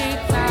and she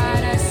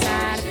thought her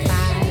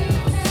satisfied.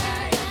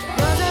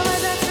 Rosa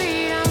was a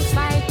freedom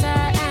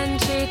fighter and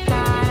she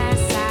thought her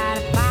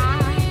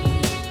satisfied.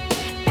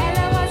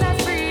 Ella was a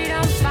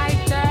freedom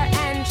fighter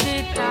and she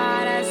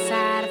thought her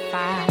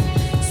satisfied.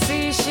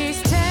 See,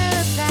 she's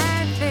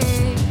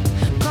telepathic,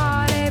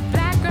 call it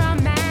black girl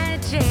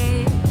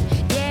magic.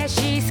 Yeah,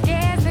 she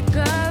scares the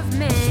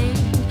government.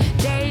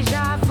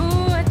 Deja vu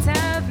a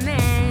tough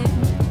man.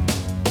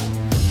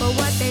 But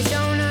what they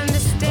don't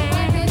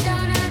understand,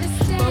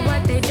 but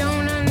what they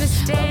don't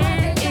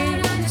understand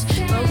is,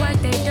 but what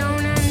they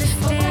don't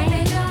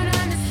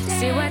understand,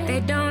 see what they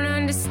don't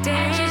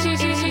understand.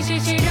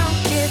 She don't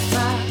give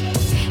up.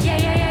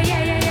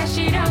 Yeah,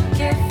 she don't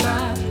give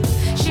up.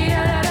 She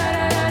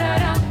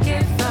don't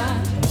give up.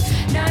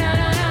 No,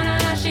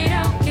 she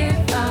don't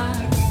give up.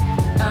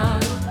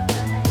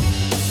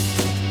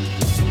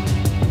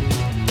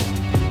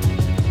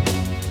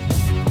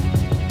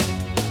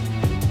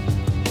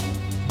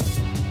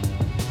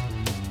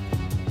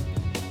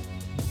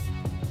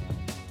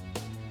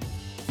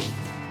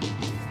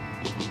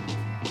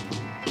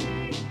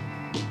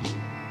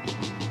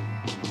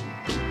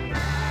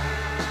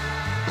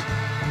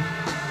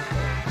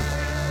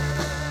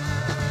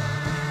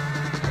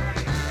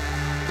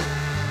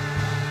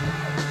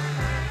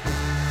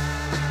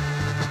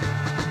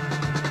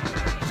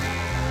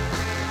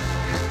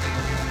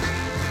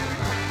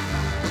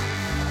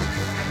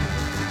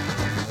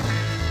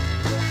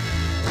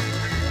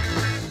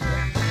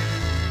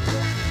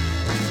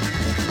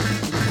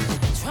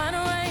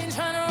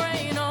 Tryna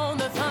rain on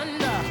the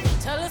thunder.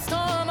 Tell a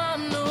storm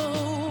I'm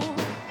new.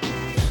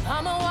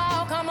 I'ma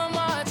walk, I'ma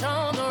march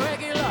on the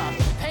regular.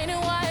 Painted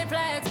white,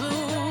 black,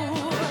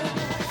 blue.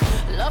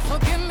 Love,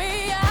 forgive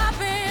me, I've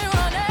been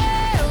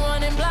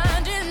running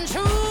blind in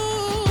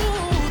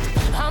truth.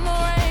 I'ma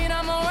rain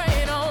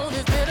on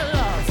this bitter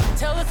love.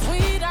 Tell the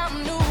sweet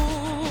I'm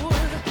nude.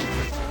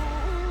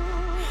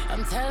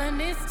 I'm telling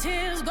these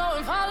tears go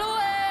and fall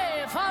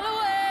away, fall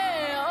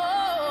away.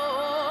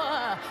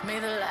 Oh, may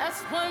the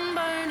last one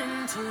burn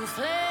into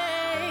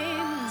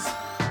flames.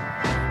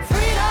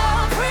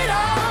 Freedom,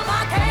 freedom,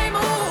 I can't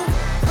move.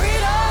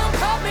 Freedom,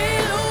 cut me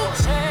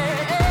loose.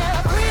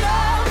 Yeah.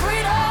 Freedom,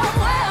 freedom,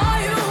 where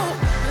are you?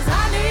 'Cause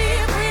I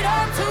need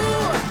freedom too.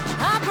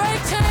 I break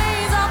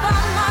chains all by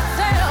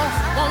myself.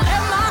 Won't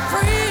let my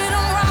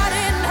freedom rot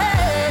in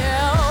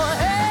hell.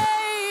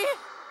 Hey,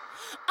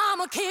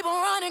 I'ma keep on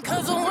running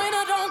 'cause the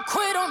winner don't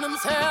quit on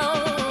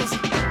themselves.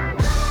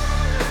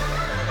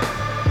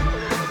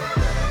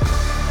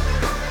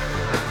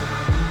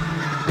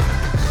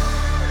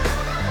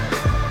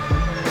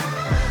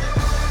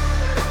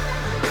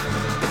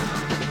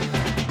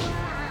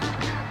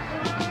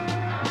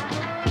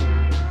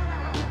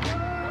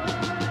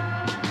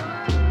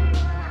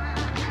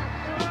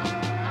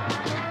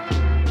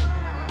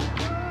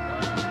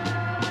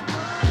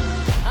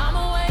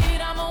 I'ma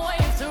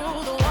wade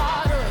through the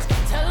waters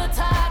till the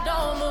tide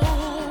don't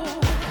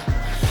move.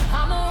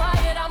 I'ma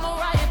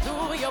ride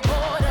through your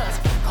borders.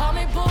 Call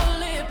me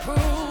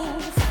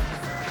bulletproof.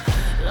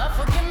 Love,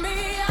 forgive me,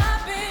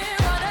 I've been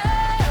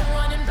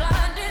running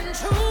blind in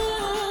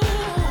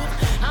truth.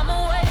 I'ma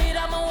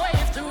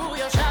wade through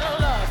your shallow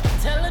love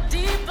till the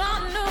deep I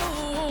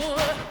knew.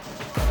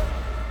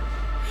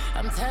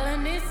 I'm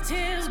telling these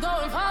tears go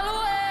and fall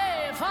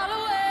away, fall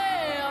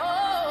away.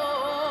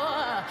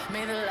 Oh,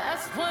 may the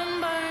last one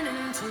burn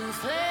into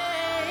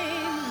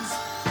flames.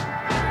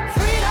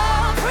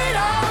 Freedom,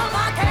 freedom,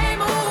 I can't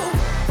move.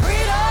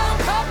 Freedom,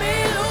 cut me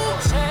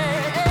loose.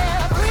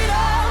 Yeah.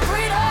 Freedom,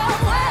 freedom,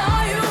 where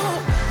are you?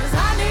 'Cause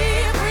I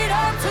need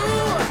freedom too.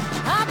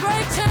 I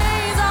break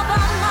chains all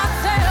by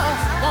myself.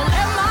 Won't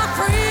let my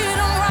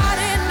freedom rot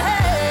in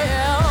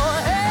hell.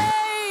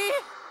 Hey,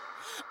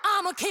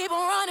 I'ma keep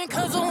on running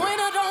 'cause the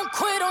winner don't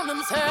quit on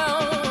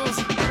themselves.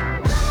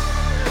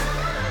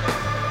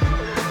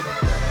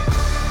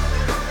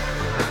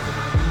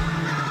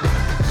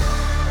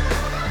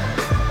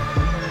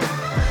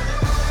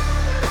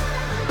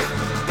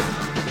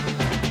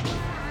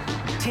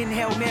 Ten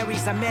Hail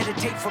Marys, I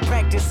meditate for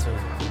practice.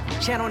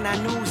 Channel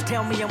 9 News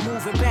tell me I'm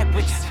moving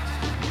backwards.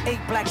 8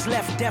 blacks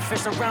left, death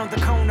is around the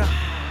corner.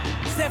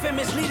 7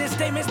 misleading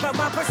statements about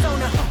my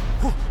persona.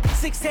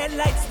 6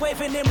 headlights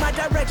waving in my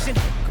direction.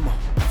 Come on.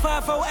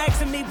 5-4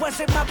 asking me what's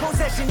in my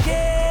possession.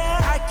 Yeah,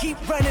 I keep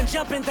running,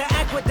 jumping the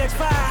aqueducts,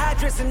 fire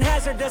hydrants and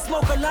hazardous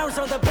smoke alarms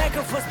on the back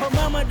of us. But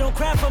mama, don't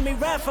cry for me,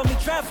 rap for me,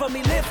 trap for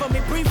me, live for me,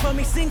 breathe for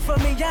me, sing for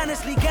me.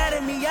 Honestly,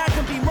 guiding me, I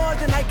can be more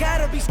than I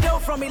gotta be. Stole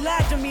from me,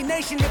 lied to me,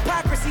 nation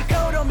hypocrisy,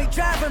 code on me,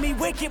 driving me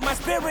wicked. My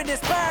spirit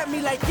inspired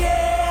me like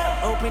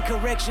yeah. Open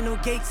correctional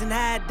gates in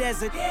high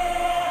desert.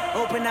 Yeah.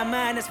 Open our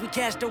mind as we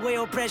cast away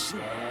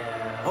oppression.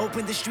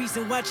 Open the streets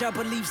and watch our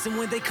beliefs. And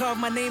when they carve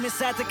my name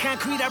inside the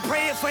concrete, I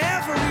pray it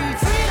forever.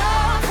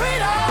 Freedom,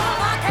 freedom,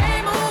 I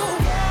can't move.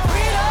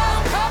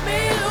 Freedom, cut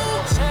me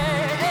loose.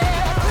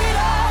 Yeah.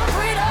 Freedom,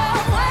 freedom,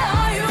 where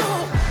are you?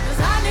 'Cause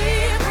I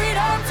need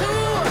freedom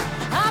too.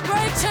 I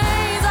break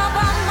chains all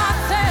by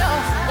myself.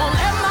 Won't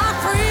let my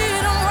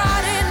freedom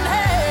rot in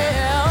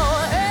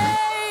hell.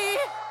 Hey,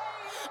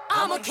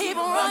 I'ma keep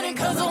on running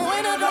 'cause a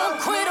winner don't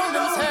quit on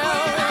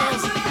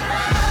themselves.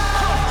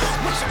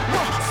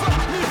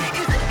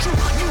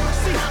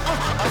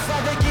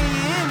 Father, get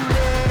in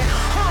there.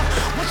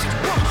 What you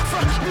want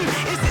from me?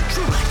 Is it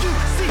true? You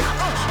see,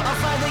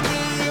 Father,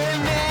 get in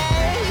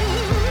there.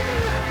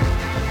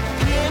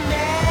 In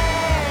there.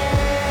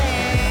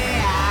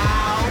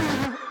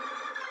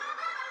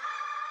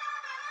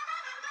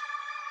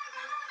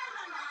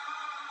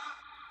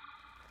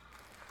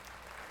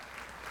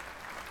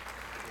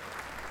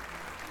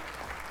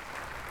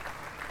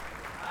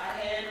 I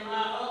had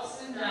my ups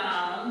and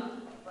downs,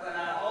 but I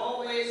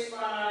always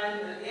find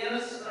the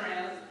inner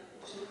strength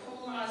to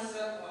pull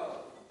myself up.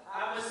 I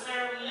would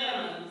serve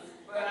lemons,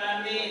 but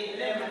I made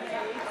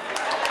lemonade.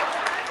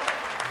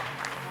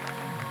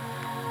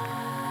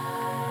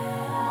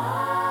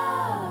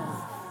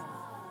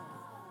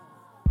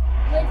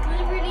 With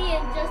liberty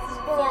and justice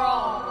for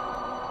all.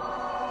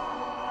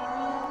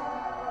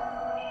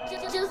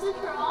 Justice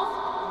for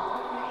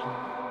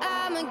all?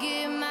 I'ma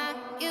get mine,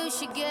 you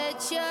should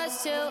get yours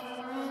too.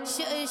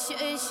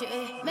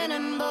 Shoot. Men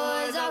and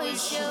boys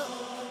always shoot.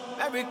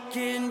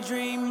 American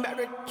dream,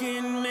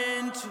 American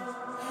men too.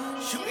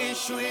 Shooting.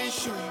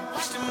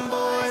 Watch them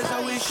boys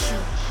always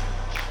shoot.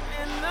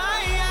 And I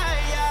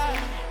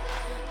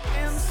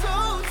am so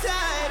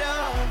tired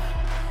of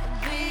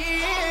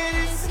being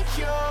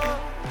insecure.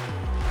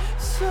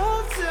 So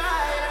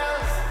tired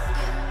of.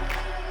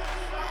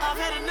 I've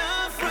had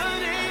enough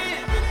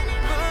running.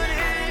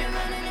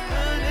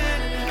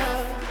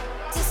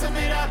 To sum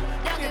it up,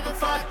 don't give a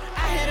fuck. I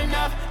had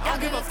enough, don't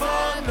give a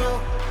fuck, no.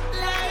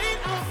 Light it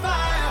on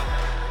fire.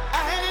 I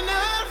had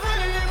enough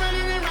running.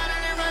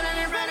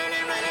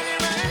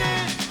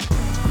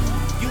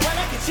 You act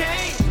like a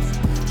chain,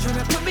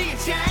 tryna put me in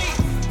chains.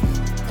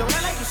 Don't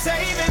act like you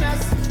saving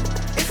us,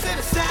 it's still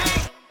the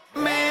same.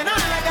 Man, I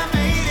act like I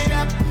made it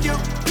up, you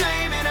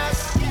blaming us.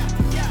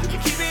 You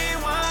keep it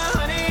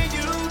 100,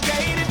 you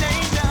gave the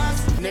name to us.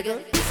 Nigga,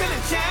 we still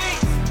in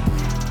chains,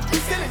 we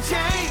still in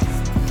chains,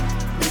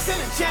 we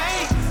still in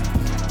chains,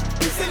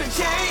 we still in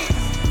chains,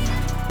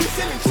 we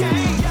still in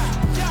chains,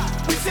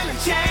 we still in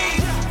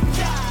chains,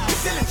 we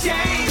still in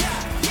chains.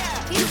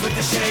 You put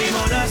the shame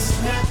on us,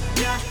 nah,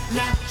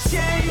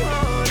 shame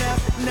on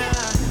us, nah,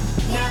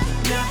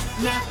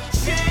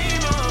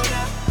 shame on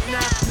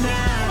us,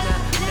 nah.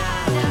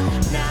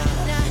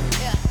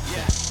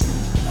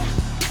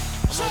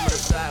 Moment of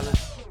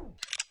silence.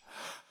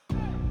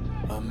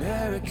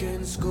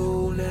 American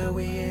school, now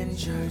we in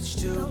church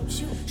too.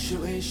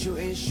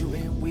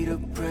 Shooting, we to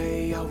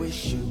pray, always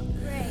shoot.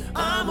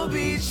 I'ma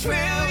be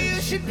trail,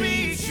 you should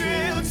be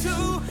trail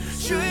too.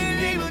 Shooting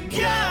name of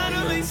God,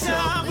 only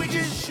time we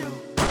just shoot.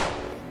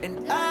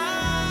 And I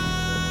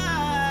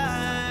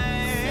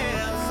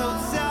am so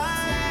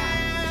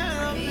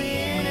tired of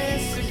being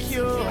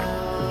insecure.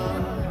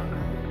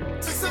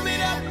 To sum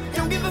it up,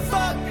 don't give a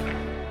fuck.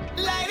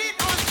 Light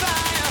it on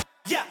fire.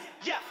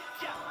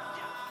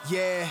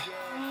 Yeah.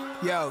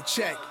 Yo,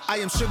 check. I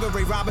am Sugar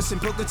Ray Robinson,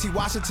 Booker T.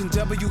 Washington,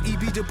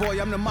 W.E.B. Du Bois.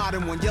 I'm the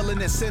modern one, yelling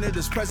at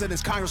senators,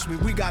 presidents, congressmen.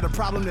 We got a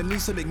problem that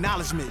needs some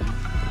acknowledgement.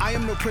 I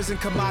am no prison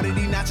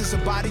commodity, not just a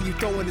body you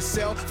throw in the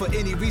cell for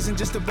any reason,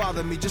 just to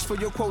bother me, just for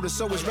your quota.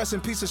 So it's rest in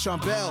peace of Sean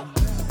Bell.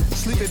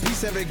 Sleep in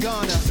peace, every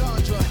Ghana,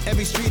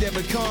 every street,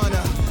 every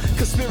corner.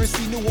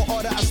 Conspiracy, new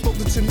order. I spoke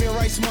to Tamir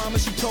Rice's mama,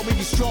 she told me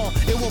be strong.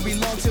 It won't be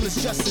long till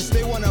it's justice.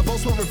 They want to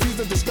vote, but refuse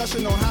a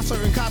discussion on how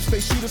certain cops they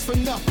shoot us for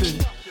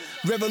nothing.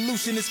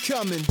 Revolution is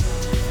coming.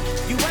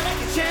 You act like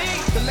a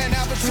chain, the land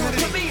of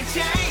opportunity. Put me in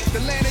chains, the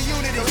land of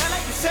unity. Don't act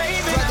like you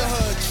saving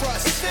brotherhood, us.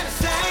 trust, it's still the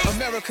same.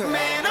 America.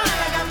 Man, I act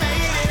like I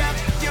made it up.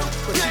 You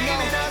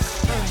blaming us.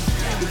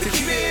 To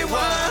keep it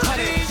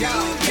 100, you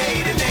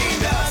gave the name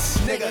to us,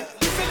 nigga.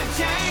 You still in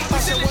chains, you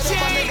still in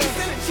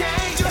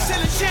chains, you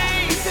still in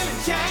chains, you still in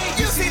chains,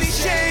 you see these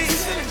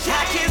chains.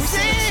 I can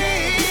see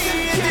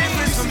the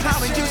difference from how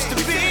it used to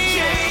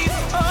be.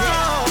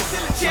 Oh,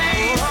 still in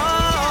chains.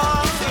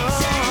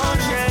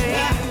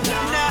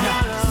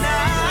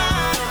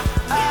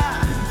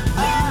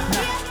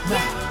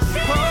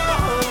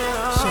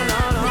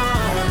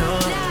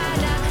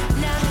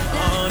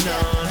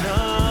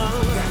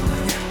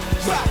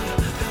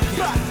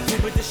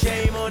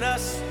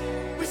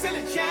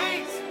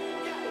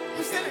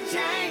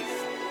 chains.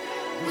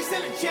 We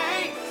selling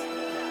chains.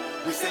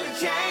 We selling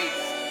chains.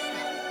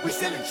 We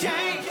selling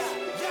chains.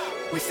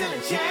 We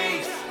selling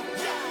chains.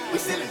 We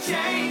selling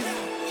chains.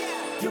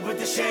 You put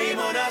the shame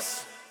on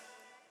us.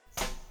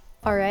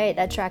 All right,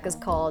 that track is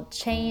called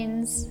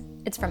Chains.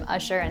 It's from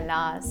Usher and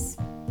Nas.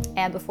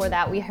 And before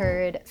that, we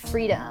heard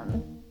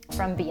Freedom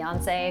from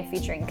Beyonce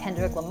featuring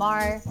Kendrick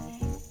Lamar.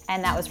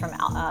 And that was from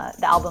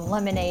the album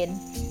Lemonade.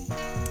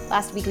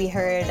 Last week, we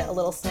heard a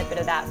little snippet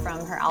of that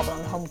from her album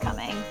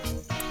Homecoming.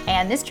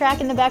 And this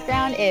track in the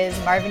background is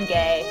Marvin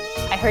Gaye.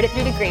 I heard it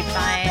through the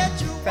grapevine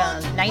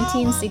from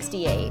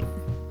 1968.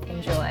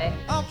 Enjoy.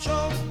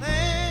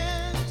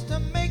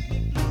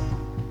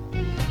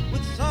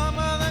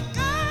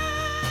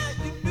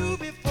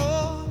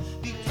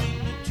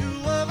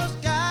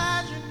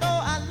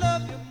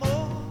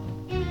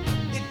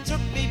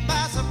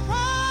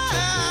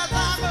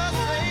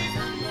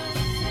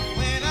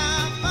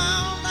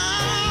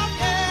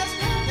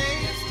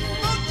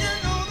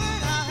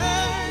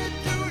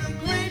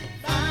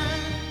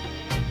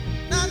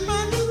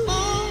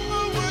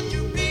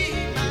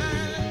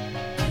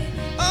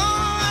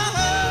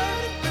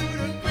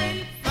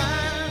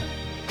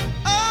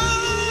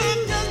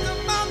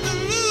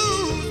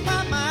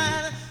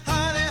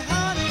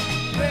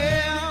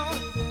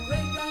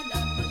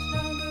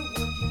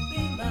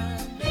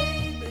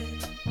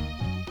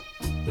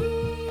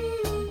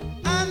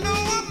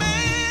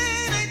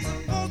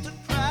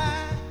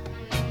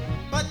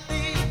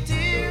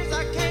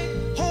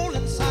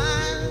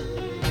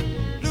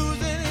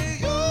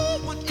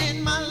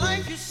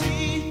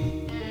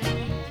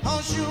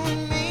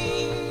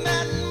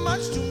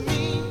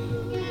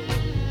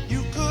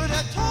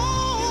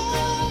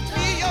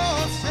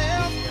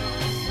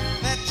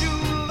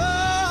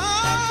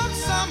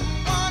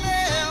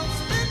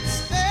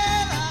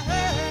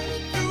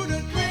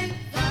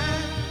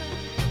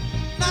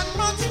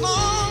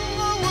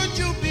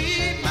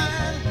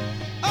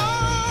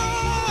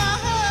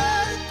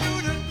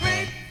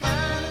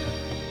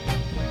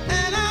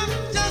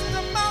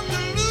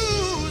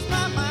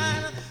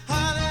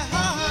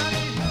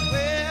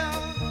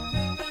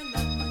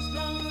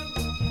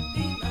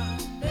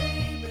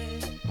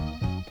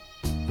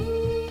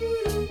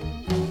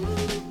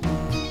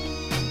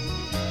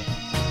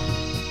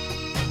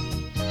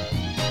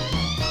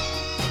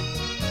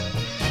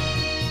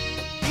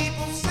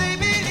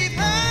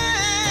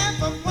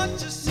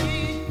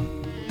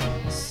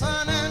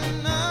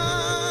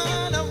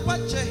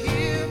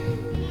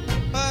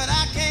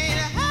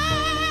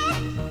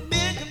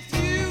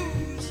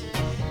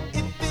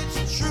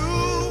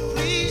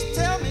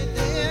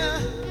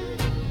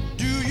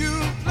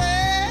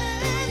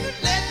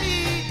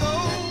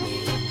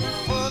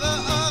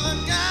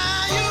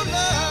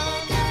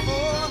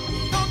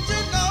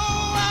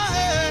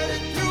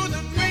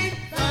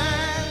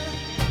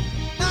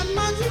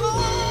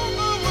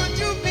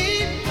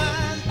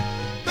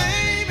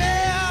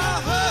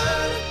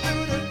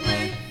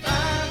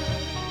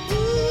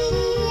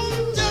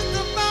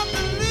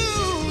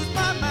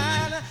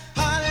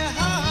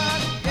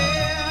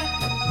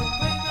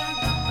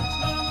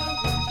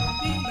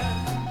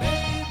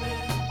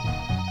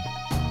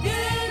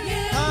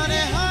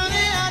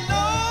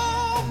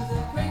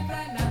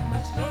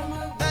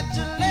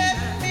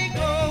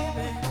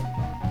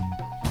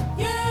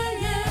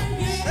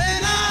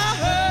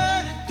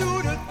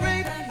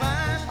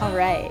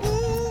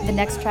 The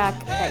next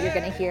track that you're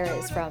going to hear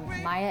is from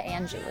Maya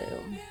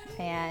Angelou,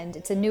 and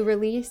it's a new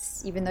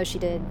release. Even though she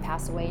did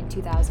pass away in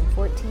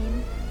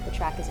 2014, the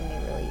track is a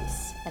new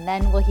release. And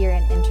then we'll hear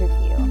an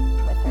interview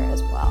with her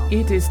as well.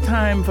 It is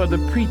time for the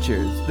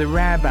preachers, the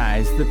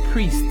rabbis, the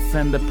priests,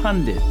 and the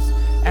pundits,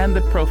 and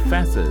the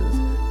professors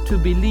to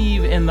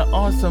believe in the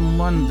awesome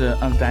wonder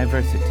of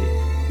diversity.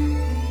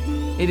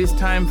 It is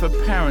time for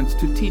parents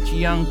to teach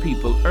young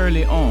people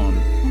early on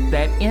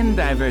that in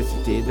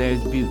diversity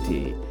there's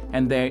beauty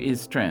and there is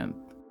strength.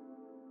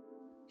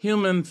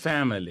 Human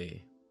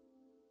family.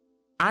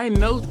 I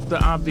note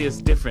the obvious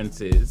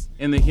differences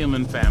in the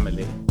human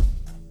family.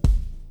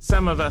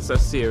 Some of us are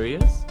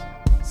serious,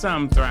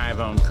 some thrive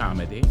on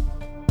comedy,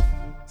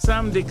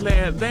 some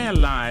declare their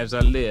lives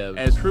are lived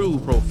as true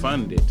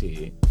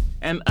profundity,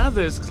 and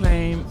others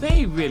claim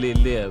they really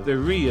live the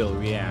real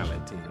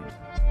reality.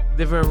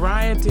 The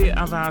variety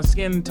of our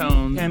skin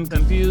tone can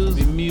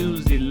confuse,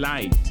 amuse,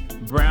 delight,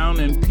 brown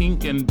and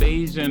pink and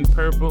beige and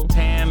purple,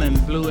 tan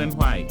and blue and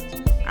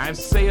white. I've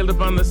sailed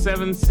upon the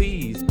 7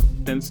 seas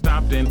and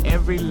stopped in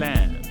every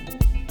land.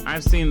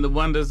 I've seen the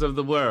wonders of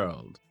the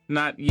world,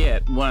 not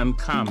yet one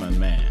common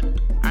man.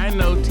 I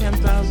know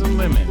 10,000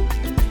 women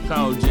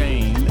called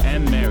Jane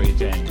and Mary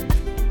Jane.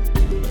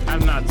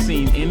 I've not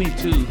seen any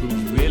two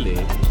who really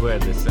were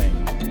the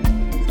same.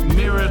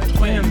 Mirror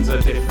twins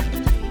are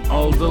different,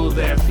 although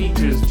their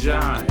features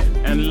jive,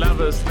 and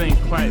lovers think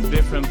quite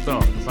different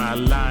thoughts while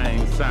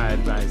lying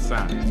side by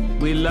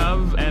side. We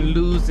love and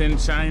lose in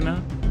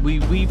China, we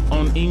weep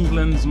on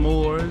England's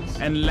moors,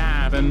 and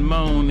laugh and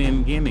moan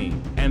in Guinea,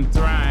 and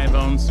thrive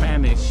on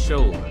Spanish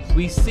shores.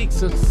 We seek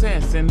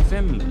success in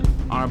Finland,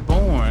 are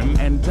born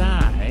and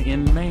die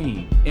in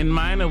Maine. In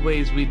minor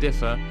ways we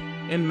differ,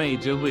 in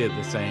major we're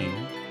the same.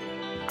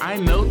 I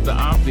note the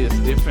obvious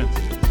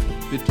differences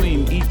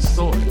between each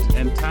sort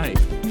and type,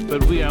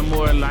 but we are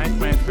more alike,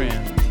 my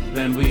friend,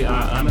 than we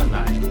are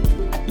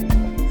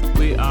unalike.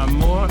 We are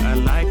more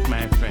alike,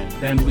 my friend,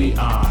 than we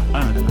are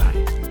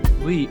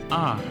unalike. We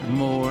are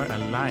more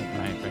alike,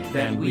 my friend,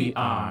 than we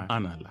are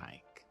unalike.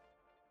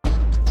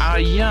 Our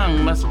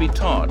young must be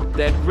taught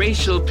that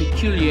racial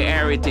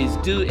peculiarities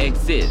do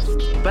exist,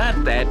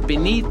 but that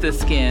beneath the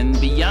skin,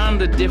 beyond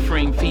the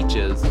differing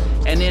features,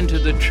 and into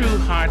the true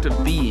heart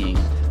of being,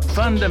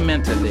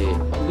 fundamentally,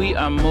 we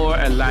are more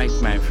alike,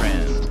 my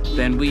friend,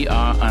 than we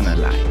are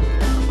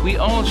unalike. We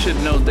all should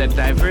know that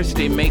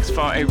diversity makes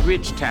for a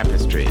rich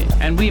tapestry,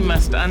 and we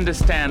must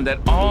understand that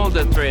all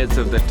the threads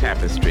of the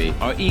tapestry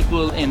are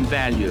equal in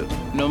value,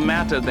 no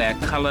matter their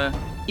color,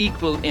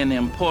 equal in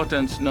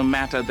importance, no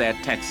matter their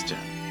texture.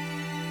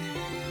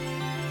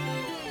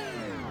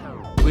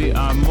 We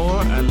are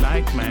more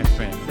alike, my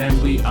friend,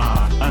 than we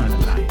are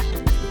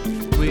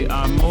unalike. We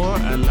are more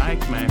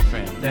alike, my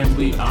friend, than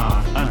we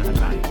are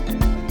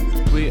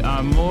unalike. We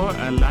are more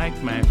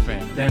alike, my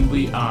friend, than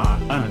we are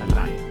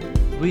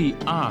unalike. We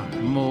are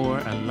more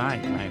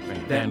alike, my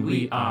friend, than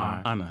we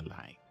are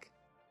unalike.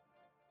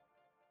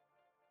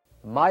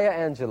 Maya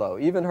Angelou,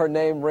 even her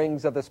name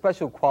rings of the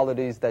special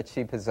qualities that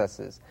she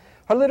possesses.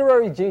 Her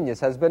literary genius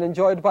has been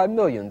enjoyed by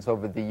millions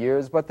over the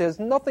years, but there's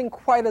nothing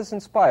quite as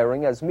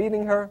inspiring as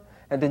meeting her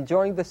and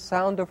enjoying the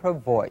sound of her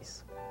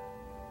voice.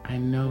 I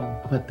know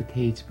what the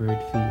cage bird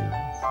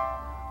feels.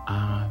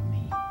 Ah,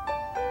 me.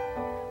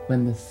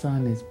 When the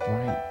sun is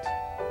bright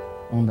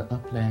on the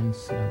upland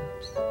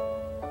slopes,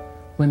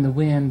 when the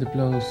wind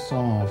blows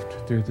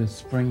soft through the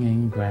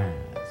springing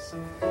grass,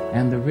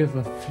 and the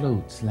river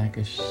floats like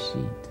a sheet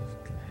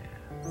of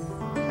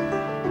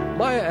glass.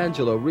 Maya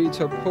Angelou reads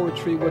her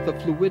poetry with a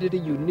fluidity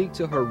unique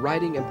to her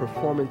writing and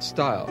performance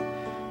style.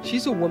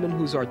 She's a woman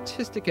whose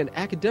artistic and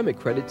academic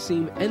credits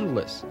seem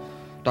endless.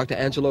 Dr.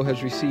 Angelou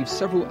has received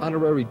several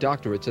honorary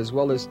doctorates as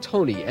well as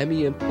Tony,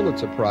 Emmy, and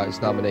Pulitzer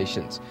Prize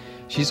nominations.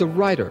 She's a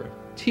writer,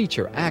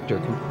 teacher, actor,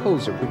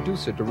 composer,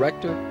 producer,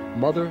 director,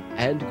 mother,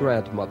 and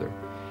grandmother.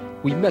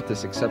 We met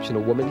this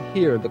exceptional woman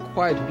here in the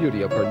quiet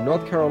beauty of her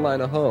North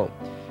Carolina home,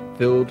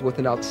 filled with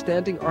an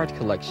outstanding art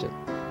collection,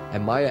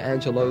 and Maya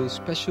Angelou's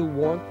special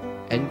warmth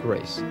and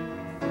grace.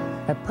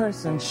 A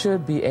person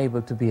should be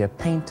able to be a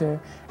painter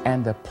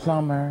and a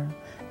plumber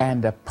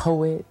and a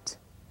poet.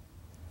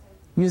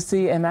 You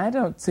see, and I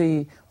don't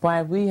see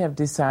why we have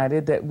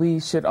decided that we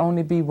should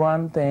only be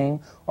one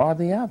thing or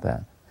the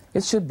other.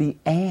 It should be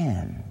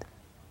and.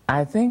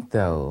 I think,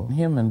 though,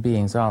 human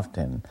beings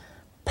often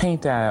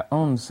paint our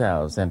own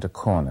selves into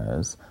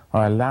corners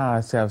or allow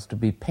ourselves to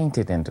be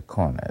painted into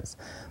corners.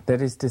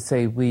 That is to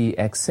say, we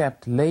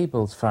accept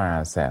labels for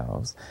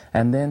ourselves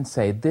and then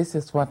say, this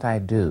is what I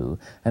do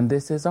and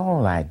this is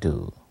all I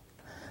do.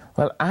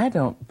 Well, I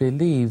don't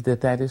believe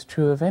that that is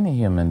true of any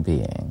human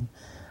being.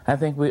 I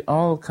think we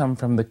all come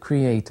from the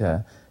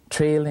Creator,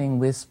 trailing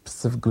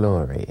wisps of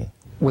glory.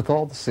 With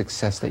all the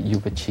success that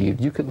you've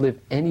achieved, you could live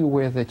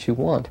anywhere that you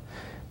want,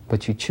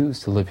 but you choose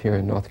to live here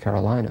in North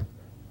Carolina.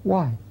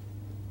 Why?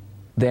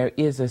 There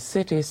is a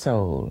city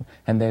soul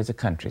and there's a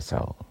country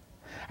soul.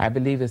 I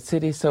believe a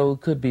city soul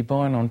could be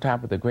born on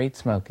top of the Great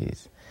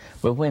Smokies,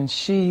 but when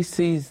she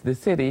sees the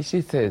city,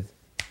 she says,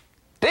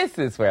 this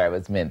is where I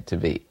was meant to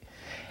be.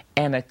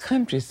 And a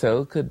country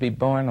soul could be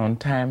born on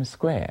Times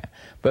Square,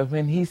 but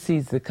when he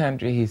sees the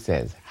country, he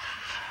says,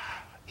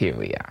 here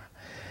we are.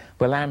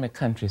 Well, I'm a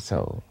country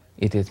soul.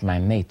 It is my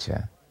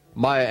nature.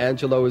 Maya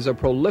Angelou is a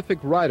prolific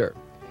writer.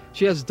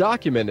 She has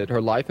documented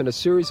her life in a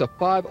series of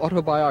 5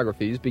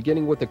 autobiographies,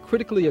 beginning with the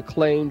critically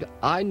acclaimed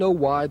I Know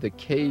Why the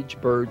Cage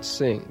Bird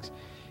Sings.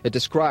 It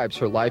describes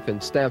her life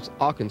in Stamps,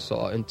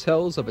 Arkansas, and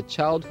tells of a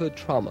childhood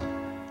trauma.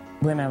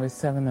 When I was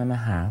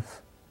 7.5,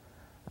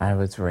 I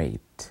was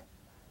raped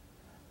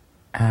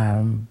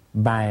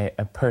by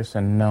a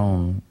person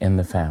known in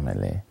the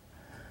family.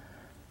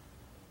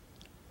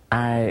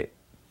 I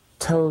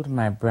told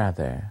my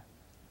brother,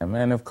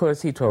 and of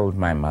course he told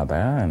my mother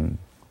and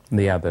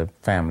the other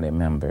family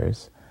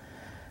members,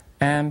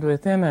 and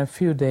within a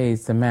few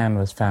days the man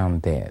was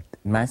found dead.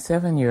 My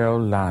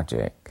 7-year-old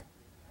logic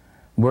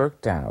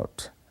worked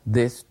out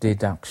this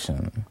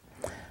deduction.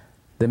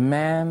 The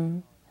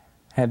man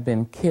had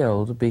been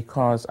killed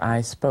because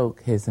I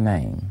spoke his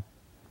name.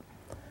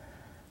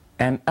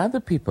 And other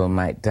people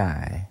might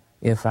die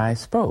if I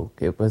spoke.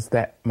 It was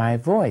that my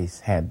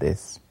voice had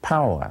this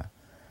power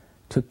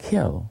to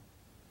kill.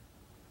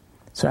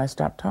 So I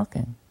stopped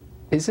talking.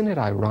 Isn't it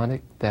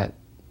ironic that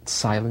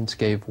silence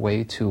gave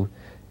way to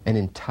an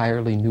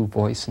entirely new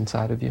voice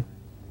inside of you?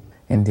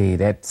 Indeed.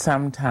 At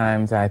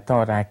sometimes I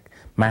thought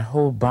my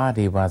whole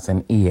body was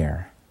an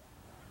ear.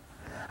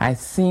 I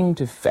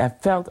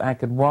felt I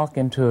could walk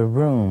into a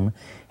room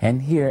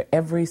and hear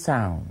every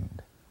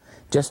sound.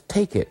 Just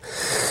take it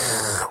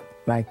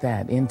like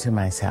that into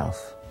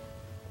myself.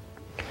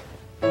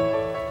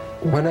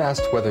 When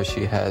asked whether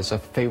she has a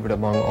favorite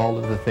among all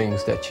of the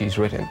things that she's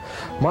written,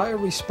 Maya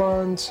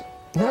responds,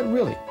 not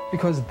really,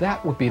 because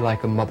that would be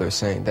like a mother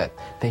saying that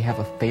they have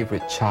a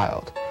favorite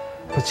child.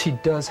 But she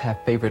does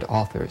have favorite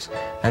authors,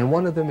 and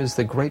one of them is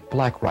the great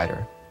black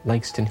writer,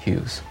 Langston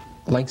Hughes.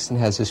 Langston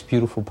has this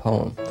beautiful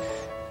poem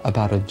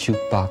about a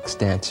jukebox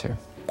dancer.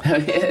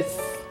 Yes.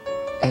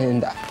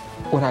 And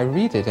when I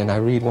read it, and I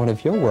read one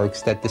of your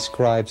works that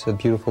describes a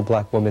beautiful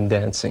black woman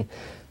dancing,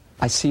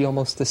 I see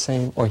almost the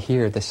same, or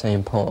hear the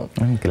same poem.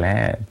 I'm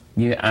glad.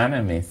 You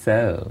honor me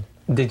so.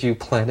 Did you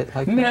plan it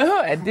like that? No,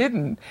 I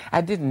didn't.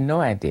 I didn't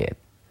know I did.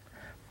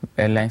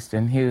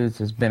 Langston Hughes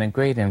has been a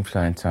great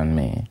influence on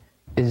me.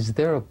 Is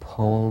there a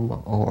poem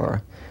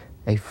or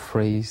a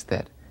phrase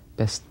that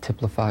best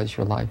typifies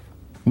your life?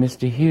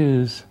 Mr.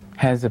 Hughes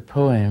has a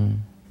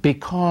poem,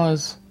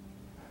 because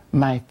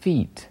my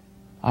feet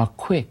are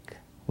quick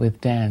with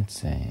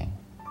dancing.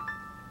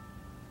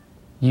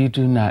 You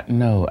do not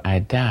know I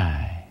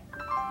die,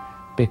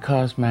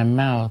 because my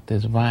mouth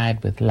is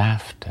wide with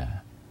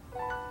laughter.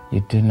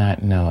 You do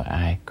not know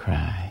I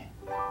cry.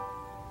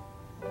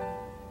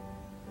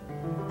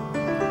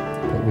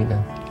 But we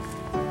know.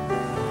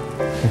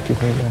 Thank you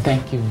very much.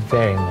 Thank you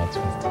very much,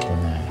 Mr.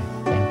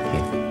 Denai. Thank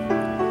you.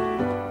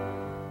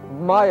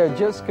 Maya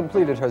just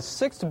completed her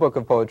 6th book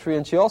of poetry,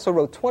 and she also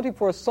wrote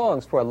 24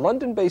 songs for a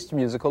London-based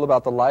musical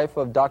about the life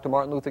of Dr.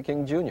 Martin Luther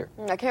King Jr.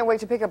 I can't wait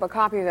to pick up a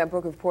copy of that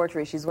book of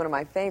poetry. She's one of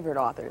my favorite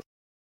authors.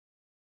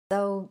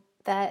 So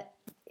that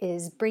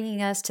is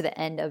bringing us to the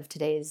end of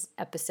today's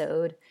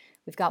episode.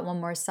 We've got one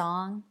more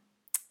song,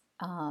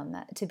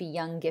 To Be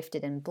Young,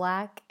 Gifted, and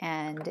Black,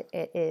 and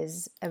it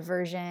is a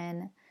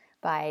version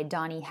by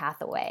Donny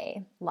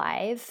Hathaway,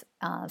 live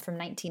from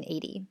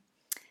 1980.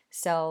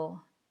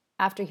 So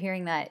after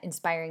hearing that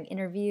inspiring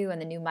interview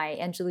and the new Maya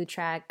Angelou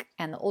track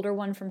and the older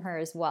one from her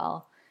as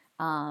well,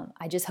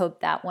 I just hope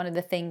that one of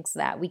the things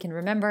that we can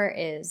remember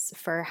is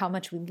for how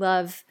much we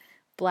love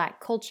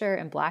Black culture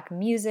and Black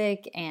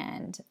music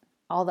and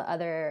all the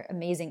other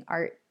amazing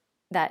art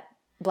that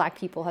Black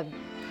people have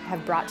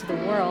brought to the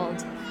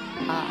world.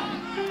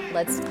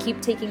 Let's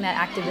keep taking that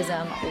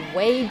activism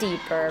way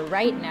deeper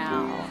right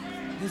now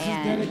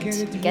and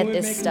get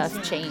this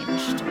stuff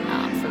changed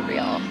for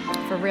real.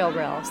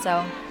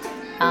 So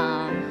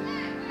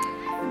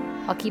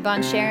I'll keep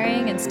on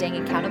sharing and staying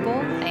accountable,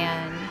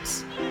 and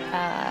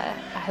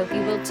I hope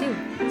you will too.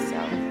 So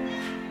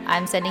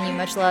I'm sending you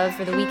much love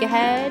for the week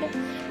ahead,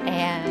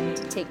 and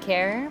take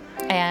care,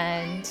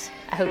 and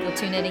I hope you'll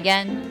tune in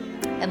again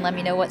and let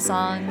me know what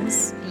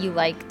songs you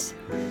liked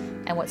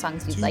and what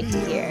songs you'd like to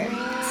hear.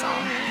 So,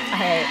 all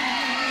right,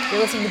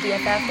 you're listening to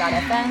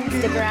BFF.FM.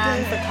 Stick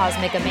around for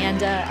Cosmic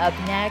Amanda up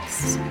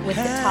next with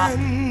the top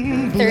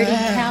 30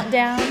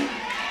 countdown,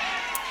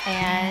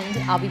 and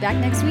I'll be back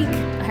next week.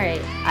 All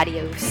right,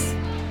 adios.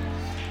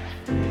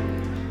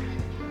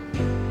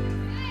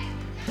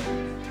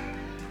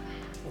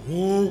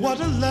 Oh, what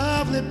a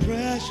lovely,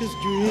 precious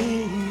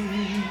dream.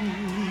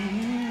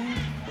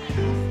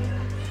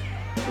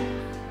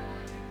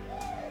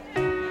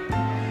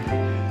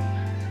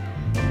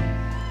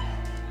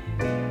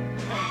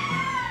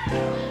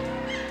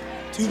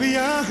 To be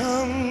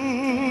young,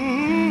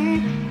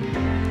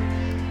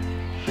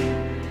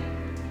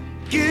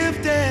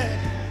 gifted,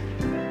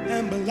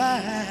 and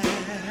blind.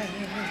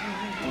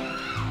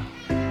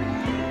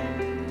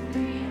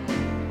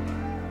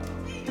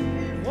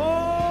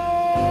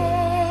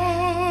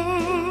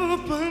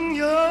 Open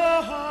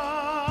your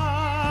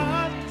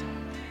heart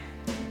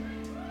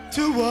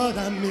to what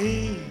I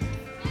mean,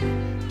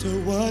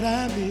 to what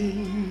I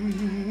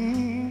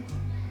mean.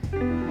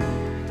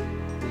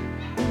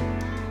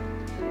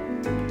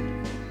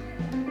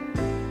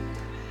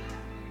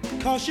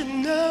 'Cause you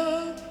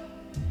know,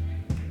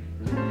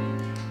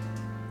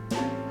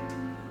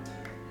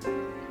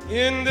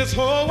 in this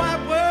whole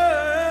wide world,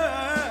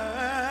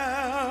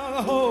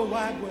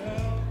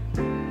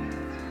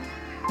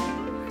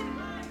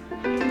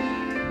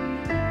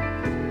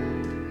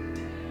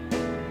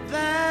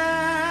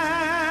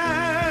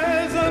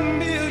 there's a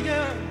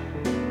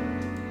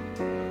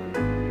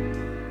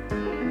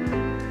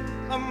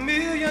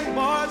million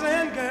boys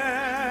and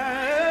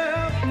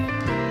girls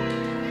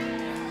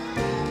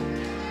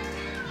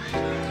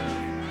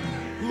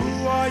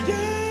who are young,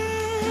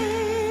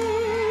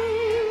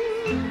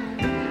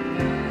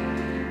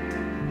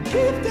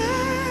 gifted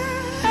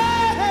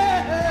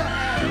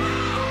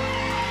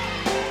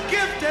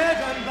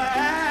and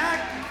black.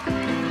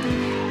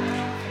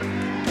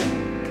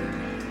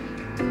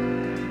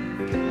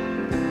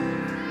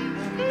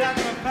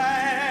 That's a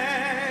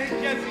fact,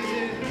 yes it is.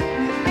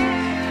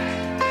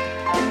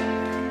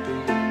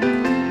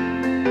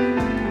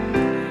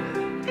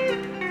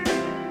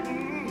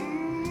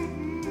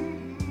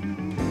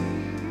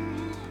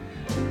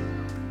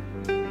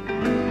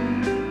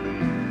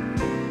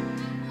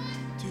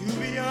 To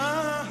be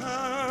young,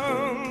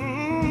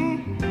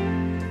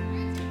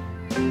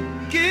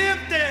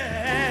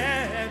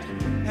 gifted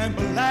and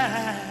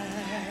black.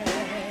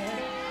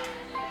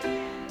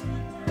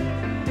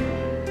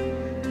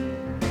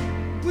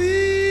 We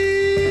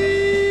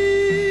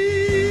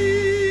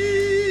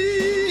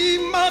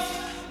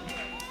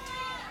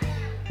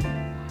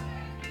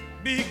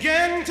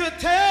begin to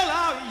tell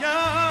our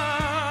young